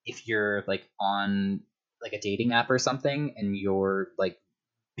if you're like on like a dating app or something and you're like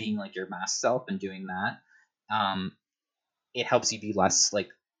being like your mask self and doing that, um, it helps you be less like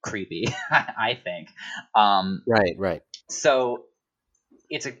creepy. I think. Um, Right. Right. so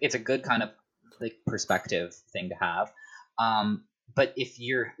it's a good kind of like perspective thing to have. But if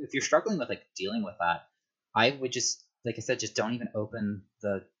you're struggling with like dealing with that, I would just like I said, just don't even open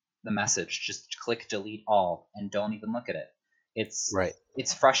the message. Just click delete all and don't even look at it. Right.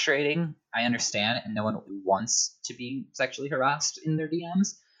 It's frustrating. I understand, and no one wants to be sexually harassed in their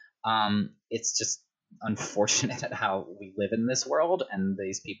DMs. It's just unfortunate at how we live in this world and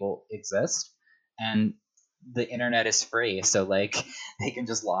these people exist. And the internet is free, so like they can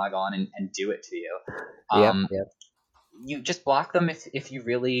just log on and do it to you. Yep. Um, Yep. you just block them if you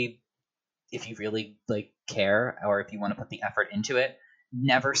really like care or if you want to put the effort into it.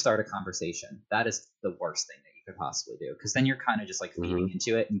 Never start a conversation. That is the worst thing that you could possibly do because then you're kind of just like feeding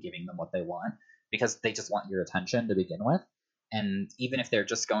into it and giving them what they want because they just want your attention to begin with. And even if they're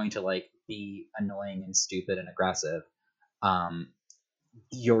just going to like be annoying and stupid and aggressive, um,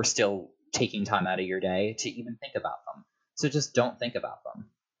 you're still taking time out of your day to even think about them. So just don't think about them.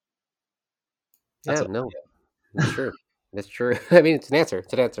 That's Yeah. what I No. do. That's true. That's true. I mean, it's an answer.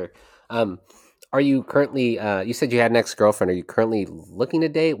 It's an answer. Um, are you currently? You said you had an ex girlfriend. Are you currently looking to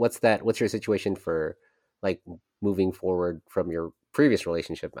date? What's that? What's your situation for like moving forward from your previous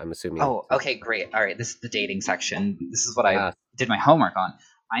relationship? I'm assuming. Oh, okay, great. All right, this is the dating section. This is what I Yeah. did my homework on.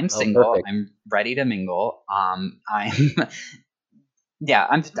 I'm Oh, single. perfect. I'm ready to mingle. I'm yeah,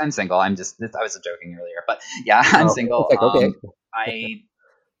 I'm single. I was joking earlier, but yeah, I'm Oh, single. it's like okay. I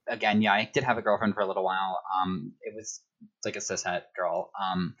again, yeah, I did have a girlfriend for a little while. It was like a cishet girl.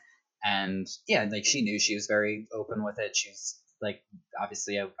 And yeah, like she knew she was very open with it. She's like,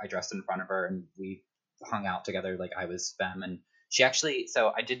 obviously, I dressed in front of her and we hung out together. Like I was femme, and she actually.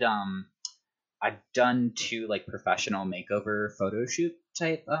 So I did I've done 2 like professional makeover photo shoot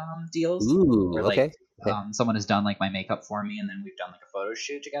type deals Ooh, where like okay. Okay. someone has done like my makeup for me, and then we've done like a photo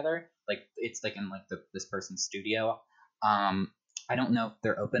shoot together. Like it's like in like this person's studio. I don't know if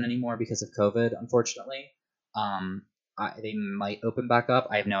they're open anymore because of COVID, unfortunately. They might open back up.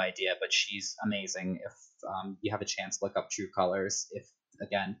 I have no idea, but she's amazing. If you have a chance, look up True Colors. If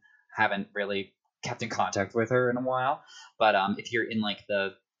again, haven't really kept in contact with her in a while, but if you're in like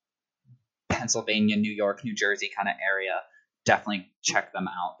the Pennsylvania, New York, New Jersey kind of area, definitely check them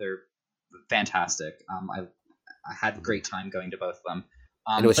out. They're fantastic. I had a great time going to both of them.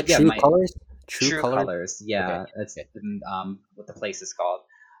 And it was But yeah, True Colors? True Colors. Yeah, Okay. that's what the place is called.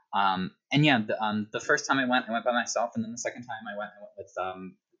 And yeah, the first time I went by myself, and then the second time I went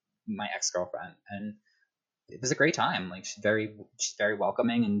with my ex-girlfriend, and it was a great time. Like she's very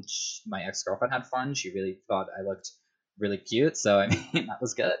welcoming, and my ex-girlfriend had fun. She really thought I looked really cute, so I mean that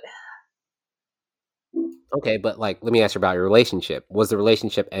was good. Okay, but like, let me ask you about your relationship. Was the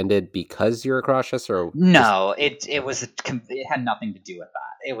relationship ended because you're a crossdresser, or just No, it had nothing to do with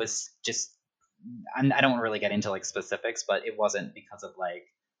that. It was just I don't really get into like specifics, but it wasn't because of like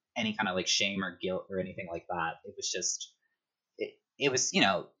any kind of like shame or guilt or anything like that. It was just it was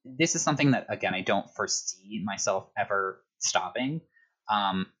this is something that again I don't foresee myself ever stopping.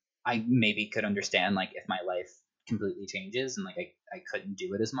 I maybe could understand like if my life completely changes and like I couldn't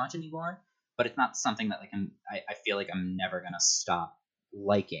do it as much anymore, but it's not something that like I feel like I'm never gonna stop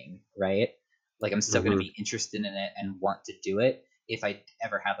liking, right? Like I'm still gonna Mhm. be interested in it and want to do it. If I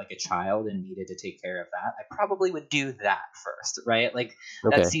ever had like a child and needed to take care of that, I probably would do that first, right? Like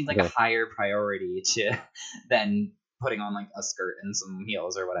that Okay, seemed like a okay. higher priority to than putting on like a skirt and some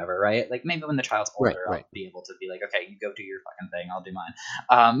heels or whatever, right? Like maybe when the child's Right, older, right. I'll be able to be like, okay, you go do your fucking thing, I'll do mine.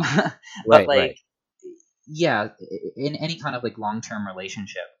 But Right, like, right. yeah, in any kind of like long term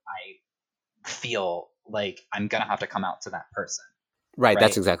relationship, I feel like I'm gonna have to come out to that person, Right,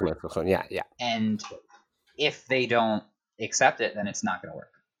 that's right? exactly my first one. Yeah, yeah. And if they don't accept it, then it's not gonna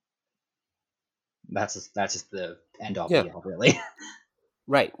work. That's just the end all Yeah. be all, really.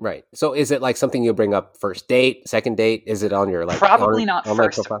 Right, right. So is it like something you bring up first date, second date? Is it on your like Probably not online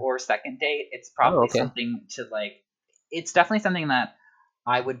first profile? or second date. It's Oh, probably okay. something to like. It's definitely something that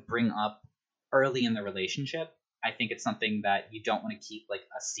I would bring up early in the relationship. I think it's something that you don't want to keep like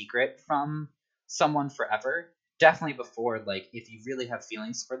a secret from someone forever. Definitely before, like, if you really have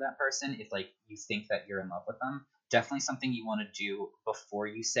feelings for that person, if like you think that you're in love with them, definitely something you want to do before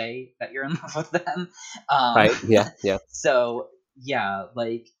you say that you're in love with them. Um, Right. Yeah, yeah. so yeah,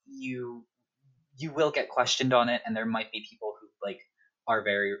 like you will get questioned on it, and there might be people who like are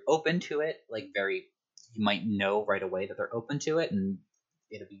very open to it, like very you might know right away that they're open to it, and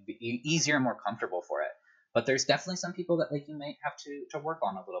it'll be easier and more comfortable for it. But there's definitely some people that like you might have to work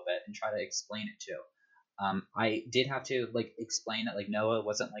on a little bit and try to explain it to. I did have to like explain it, like no, it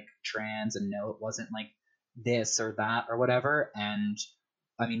wasn't like trans, and no, it wasn't like this or that or whatever. And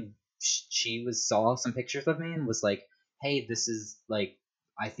I mean, she was saw some pictures of me and was like, "Hey, this is like,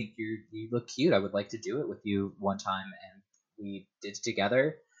 I think you look cute. I would like to do it with you one time." And we did it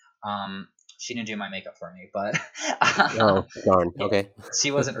together. Um, she didn't do my makeup for me, but Oh, darn. yeah, Okay.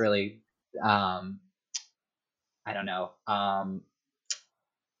 she wasn't really. I don't know.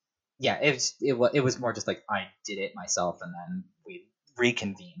 Yeah, it was more just like I did it myself, and then we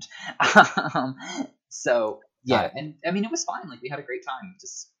reconvened. um, so Got yeah, it. and I mean it was fine. Like we had a great time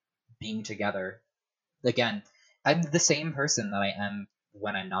just being together. Again, I'm the same person that I am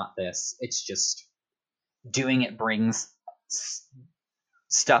when I'm not this. It's just doing it brings s-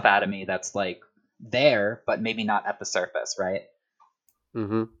 stuff out of me that's like there, but maybe not at the surface, right?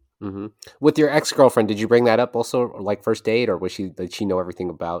 Mhm. Mhm. With your ex-girlfriend, did you bring that up also, or like first date, or was she did she know everything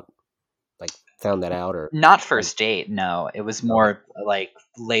about like found that out, or Not like first date, no. It was okay. more like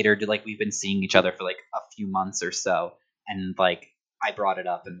later. Like we've been seeing each other for like a few months or so, and like I brought it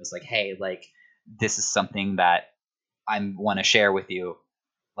up and was like, "Hey, like this is something that I want to share with you."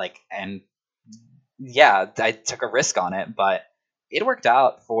 Like, and yeah, I took a risk on it, but it worked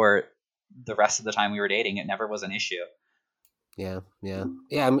out for the rest of the time we were dating. It never was an issue. Yeah, yeah.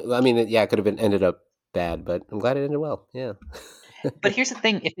 Yeah, I mean, yeah, it could have been ended up bad, but I'm glad it ended well. Yeah. But here's the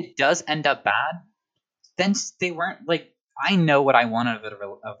thing: if it does end up bad, then they weren't like I know what I want out of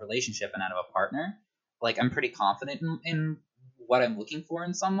a relationship and out of a partner. Like I'm pretty confident in what I'm looking for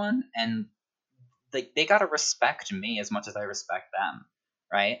in someone, and like they gotta respect me as much as I respect them,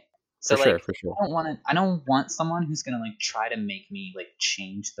 right? For So sure, like for sure. I don't want someone who's gonna like try to make me like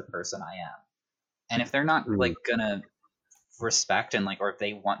change the person I am. And if they're not Mm. like gonna respect and like or if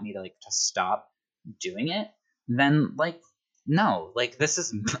they want me to like to stop doing it, then like no, like this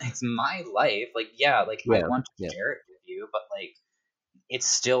is it's my life. Like yeah, like I Yeah, want yeah. to share it with you, but like it's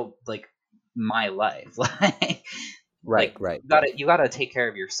still like my life. like Right, like right. you gotta take care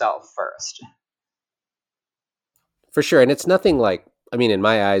of yourself first. For sure. And it's nothing like, I mean, in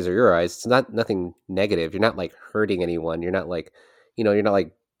my eyes or your eyes, it's not nothing negative. You're not like hurting anyone. You're not like, you're not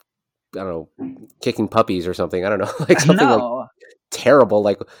like, I don't know, kicking puppies or something. I don't know, like something like No, terrible.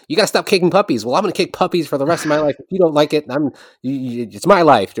 Like, you got to stop kicking puppies. Well, I'm going to kick puppies for the rest of my life. If you don't like it, it's my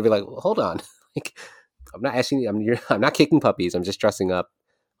life. To be like, well, hold on. Like, I'm not asking you, I'm not kicking puppies. I'm just dressing up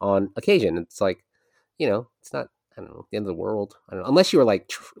on occasion. It's like, it's not, I don't know, the end of the world. I don't know. Unless you were like,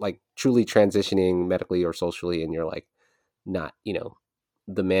 like truly transitioning medically or socially and you're like, not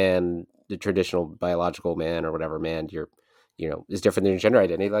the man, the traditional biological man or whatever man is different than your gender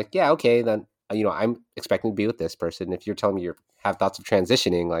identity. Like, yeah, okay, then I'm expecting to be with this person. If you're telling me you have thoughts of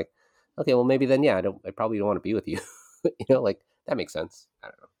transitioning, like, okay, well maybe then yeah, I probably don't want to be with you. Like that makes sense. I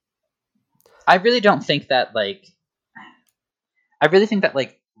don't know. I really don't think that like I really think that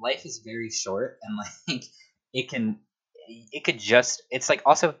like life is very short and like it can it could just it's like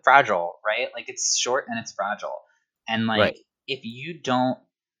also fragile, right? Like it's short and it's fragile. And like Right. if you don't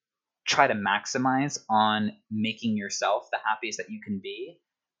try to maximize on making yourself the happiest that you can be,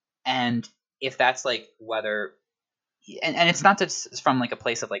 and if that's like whether and it's not just from like a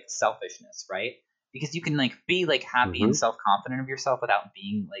place of like selfishness, right? Because you can like be like happy Mm-hmm. and self-confident of yourself without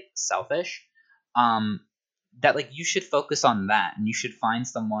being like selfish. um that like you should focus on that and you should find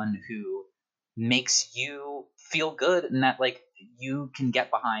someone who makes you feel good and that like you can get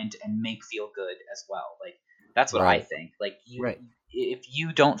behind and make feel good as well. Like that's what I Right. think. Like you Right. if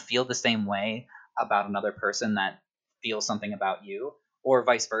you don't feel the same way about another person that feels something about you, or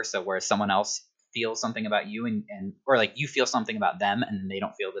vice versa where someone else feels something about you and or like you feel something about them and they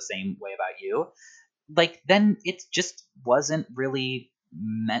don't feel the same way about you, like then it just wasn't really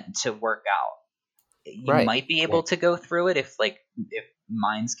meant to work out. You Right. might be able Right. to go through it if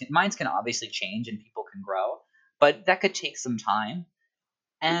minds can obviously change and people can grow, but that could take some time.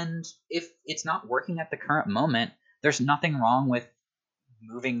 And if it's not working at the current moment, there's nothing wrong with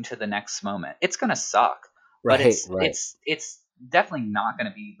moving to the next moment. It's gonna suck, but Right. Right. it's definitely not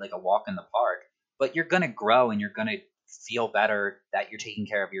gonna be like a walk in the park. But you're gonna grow and you're gonna feel better that you're taking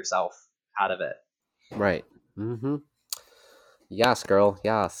care of yourself out of it. Right. Mm-hmm. Yes, girl.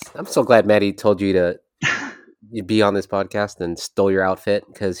 Yes. I'm so glad Maddie told you to be on this podcast and stole your outfit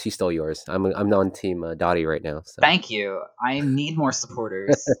because she stole yours. I'm on team Dottie right now. So Thank you. I need more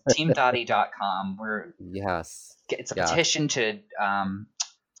supporters. TeamDottie.com. yes, It's a yeah. petition to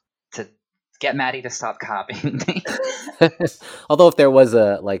get Maddie to stop copying me. Although if there was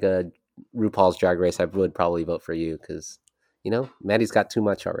a RuPaul's Drag Race, I would probably vote for you because Maddie's got too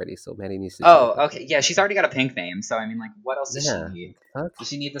much already, so Maddie needs to change Oh, up. okay. Yeah, she's already got a pink name, so I mean, like, what else does she Yeah. need? Fuck. Does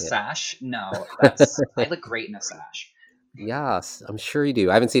she need the Yeah. sash? No, that's I look great in a sash. Yes, I'm sure you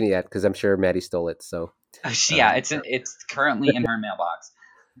do. I haven't seen it yet because I'm sure Maddie stole it. So, Yeah, it's currently in her mailbox.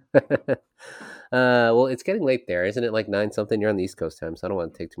 well, it's getting late there, isn't it? Like 9 something. You're on the East Coast time, so I don't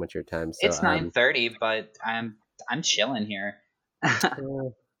want to take too much of your time. So, It's 9:30, but I'm chilling here.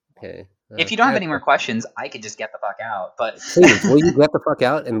 okay. If you don't have Yeah, any more questions, I could just get the fuck out. But please, will you get the fuck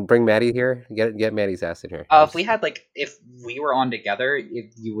out and bring Maddie here? Get Maddie's ass in here. if we were on together,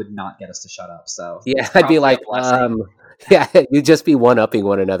 you would not get us to shut up. So Yeah, it's I'd be probably a like, blessing. yeah, you'd just be one upping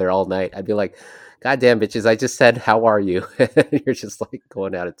one another all night. I'd be like, God damn bitches, I just said, how are you? You're just like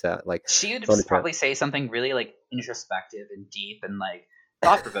going out of town, like She would going to town. probably say something really like introspective and deep and like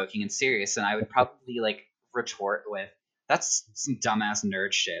thought provoking and serious, and I would probably like retort with, "That's some dumbass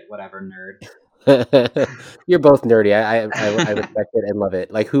nerd shit. Whatever, nerd." You're both nerdy. I respect it and love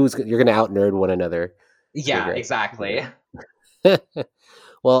it. Like, you're gonna out nerd one another. It's gonna be Yeah, great. exactly.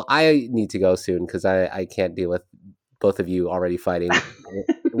 Well, I need to go soon because I can't deal with both of you already fighting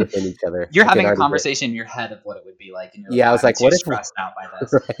within each other. You're I can having a already get. conversation in your head of what it would be like, and you're like, Yeah, I was "I'm like, too what if stressed out by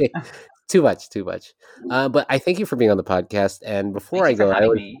this." right? Too much, too much. But I thank you for being on the podcast. And before Thank I you for go,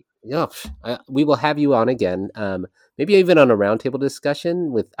 having me. we will have you on again. Maybe even on a roundtable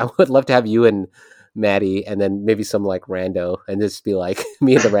discussion with. I would love to have you and Maddie, and then maybe some like rando, and just be like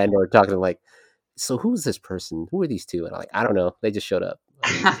me and the rando are talking like, so who's this person? Who are these two? And I'm like, I don't know. They just showed up.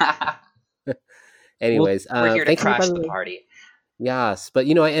 Anyways, We're here to thank you. By crash the the way. party. Yes, but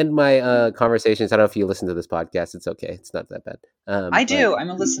I end my conversations. I don't know if you listen to this podcast. It's okay. It's not that bad. I But do. I'm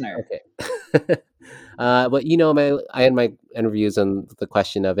a listener. okay. But I end my interviews on the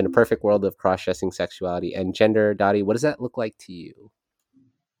question of, in a perfect world of cross-dressing sexuality and gender, Dottie, what does that look like to you?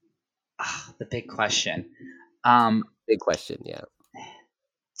 The big question. Big question. Yeah.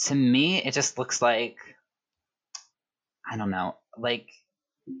 To me, it just looks like I don't know, like,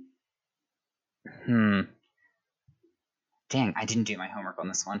 dang, I didn't do my homework on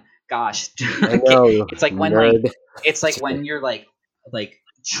this one. Gosh, I know, it's like when nerd. it's like when you're like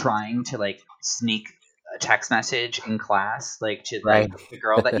trying to like sneak a text message in class, like to like Right. the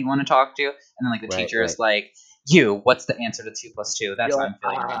girl that you want to talk to, and then like the Right, teacher is right. like, "You, what's the answer to 2 + 2?" That's You're how I'm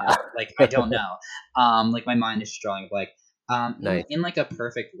feeling like, right now. Like I don't know. Like my mind is just drawing a blank. Nice. In like a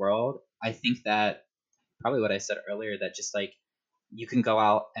perfect world, I think that probably what I said earlier, that just like you can go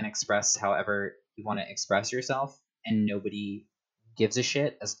out and express however you want to express yourself, and nobody gives a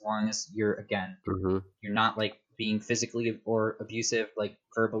shit as long as you're Mm-hmm. you're not like being physically or abusive, like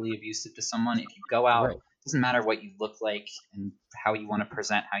verbally abusive to someone. If you go out, Right. it doesn't matter what you look like and how you want to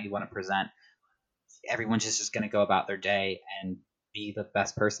present, everyone's just going to go about their day and be the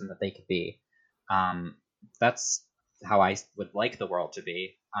best person that they could be. That's how I would like the world to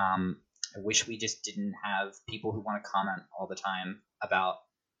be. I wish we just didn't have people who want to comment all the time about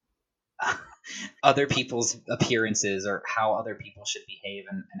other people's appearances or how other people should behave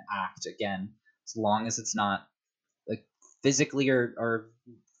and act. Again, as long as it's not like physically or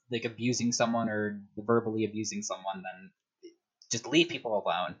like abusing someone or verbally abusing someone, then just leave people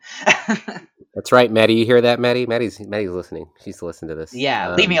alone. That's right, Maddie. You hear that, Maddie? Maddie's listening. She's listened to this.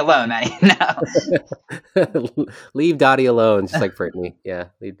 Yeah, leave me alone, Maddie. No. Leave Dottie alone, just like Brittany. Yeah,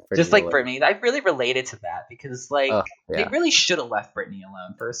 leave Brittany Just like alone. Brittany. I really related to that because like Oh, they yeah. really should have left Brittany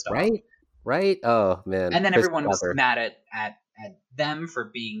alone first off. Right. Oh man. And then Chris everyone was Glover. mad at them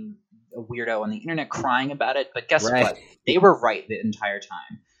for being a weirdo on the internet crying about it. But guess Right. what? They were right the entire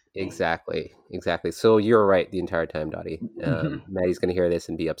time. Exactly. So you're right the entire time, Dottie. Maddie's going to hear this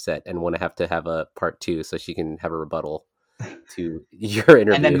and be upset and want to have a part 2 so she can have a rebuttal to your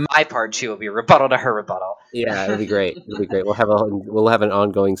interview. And then my part 2 will be a rebuttal to her rebuttal. Yeah, it'll be great. We'll have an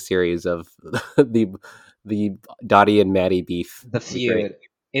ongoing series of the Dottie and Maddie beef. The feud.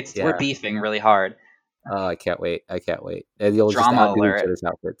 We're beefing really hard. Oh, I can't wait. And you'll Drama just outdo alert. each other's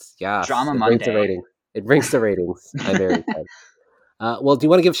outfits. Yeah. Drama Brings Monday. the ratings. It brings the ratings. I'm very excited. Well, do you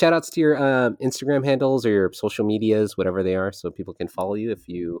want to give shout outs to your Instagram handles or your social medias, whatever they are, so people can follow you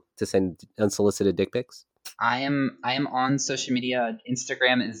to send unsolicited dick pics? I am on social media.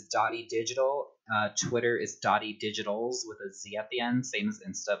 Instagram is Dottie Digital. Twitter is Dottie Digitals with a Z at the end, same as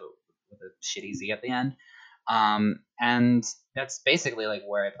Insta, but with a shitty Z at the end. And that's basically like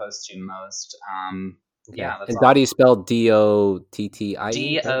where I post to most. Yeah, that's and all. Dottie is spelled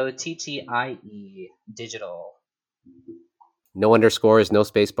Dottie. Dottie, digital. No underscores, no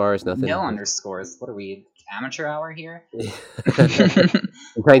space bars, nothing. No underscores. What are we, amateur hour here?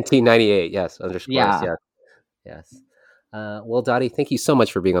 1998, yes, underscores, Yeah. yes. Well, Dottie, thank you so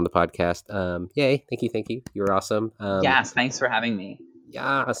much for being on the podcast. Yay, thank you. You were awesome. Yes, thanks for having me.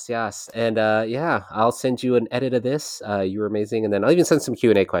 Yes. And I'll send you an edit of this. You were amazing. And then I'll even send some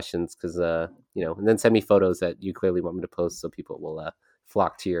Q&A questions because, and then send me photos that you clearly want me to post so people will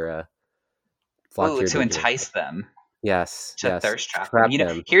flock to your to entice them. Yes. To thirst trap Trap them.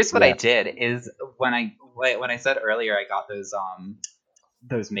 them. Here's what I did is when I said earlier I got those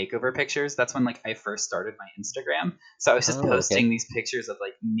makeover pictures, that's when like I first started my Instagram. So I was just posting these pictures of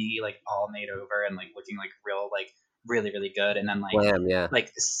like me like all made over and like looking like real like really, really good. And then like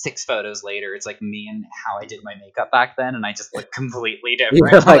like 6 photos later it's like me and how I did my makeup back then, and I just look completely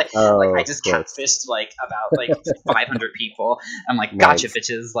different. Like I just catfished like about like 500 people. I'm like, gotcha,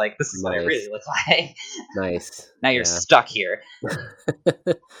 bitches, like this is what I really look like. Nice. Now you're stuck here.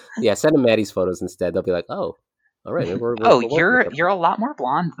 Yeah, send them Maddie's photos instead. They'll be like, oh, all right. You're a lot more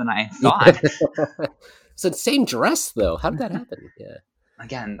blonde than I thought. So the same dress though. How did that happen? Yeah.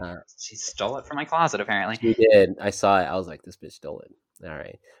 Again, she stole it from my closet, apparently. She did. I saw it. I was like, this bitch stole it. All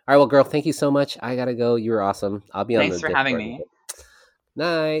right. Well, girl, thank you so much. I got to go. You were awesome. I'll be on the Thanks for having me.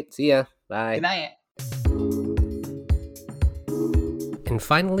 Night. See ya. Bye. Good night. And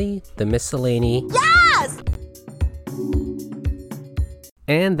finally, the miscellany. Yes!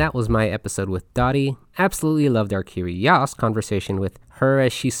 And that was my episode with Dottie. Absolutely loved our Curi YAAS conversation with her,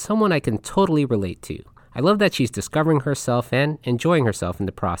 as she's someone I can totally relate to. I love that she's discovering herself and enjoying herself in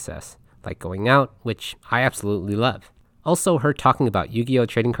the process, like going out, which I absolutely love. Also, her talking about Yu-Gi-Oh!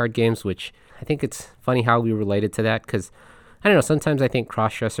 Trading card games, which I think it's funny how we related to that, because, I don't know, sometimes I think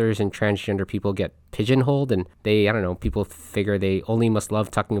cross-dressers and transgender people get pigeonholed, and people figure they only must love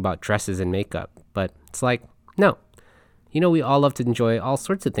talking about dresses and makeup. But it's like, no. We all love to enjoy all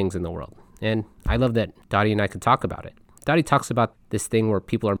sorts of things in the world, and I love that Dottie and I could talk about it. Dottie talks about this thing where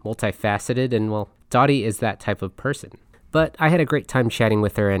people are multifaceted, and, well, Dottie is that type of person. But I had a great time chatting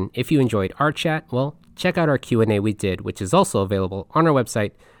with her, and if you enjoyed our chat, well, check out our Q&A we did, which is also available on our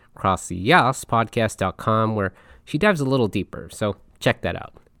website, CrossYAASpodcast.com, where She dives a little deeper, so check that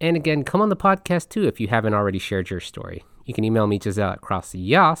out. And again, come on the podcast too if you haven't already shared your story. You can email me, Giselle, at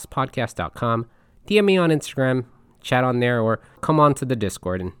crossyaaaspodcast.com, DM me on Instagram, chat on there, or come on to the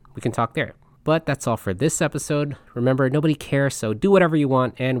Discord and we can talk there. But that's all for this episode. Remember, nobody cares, so do whatever you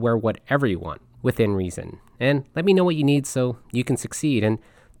want and wear whatever you want, within reason. And let me know what you need so you can succeed. And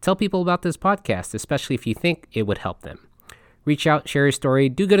tell people about this podcast, especially if you think it would help them. Reach out, share your story,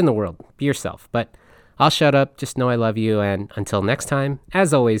 do good in the world, be yourself. But I'll shut up, just know I love you, and until next time,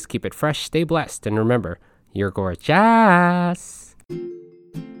 as always, keep it fresh, stay blessed, and remember, you're gorgeous!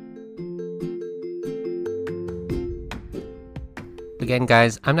 Again,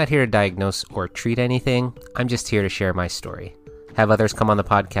 guys, I'm not here to diagnose or treat anything, I'm just here to share my story. Have others come on the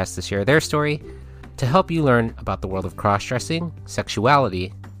podcast to share their story, to help you learn about the world of cross-dressing,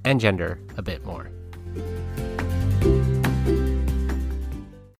 sexuality, and gender a bit more.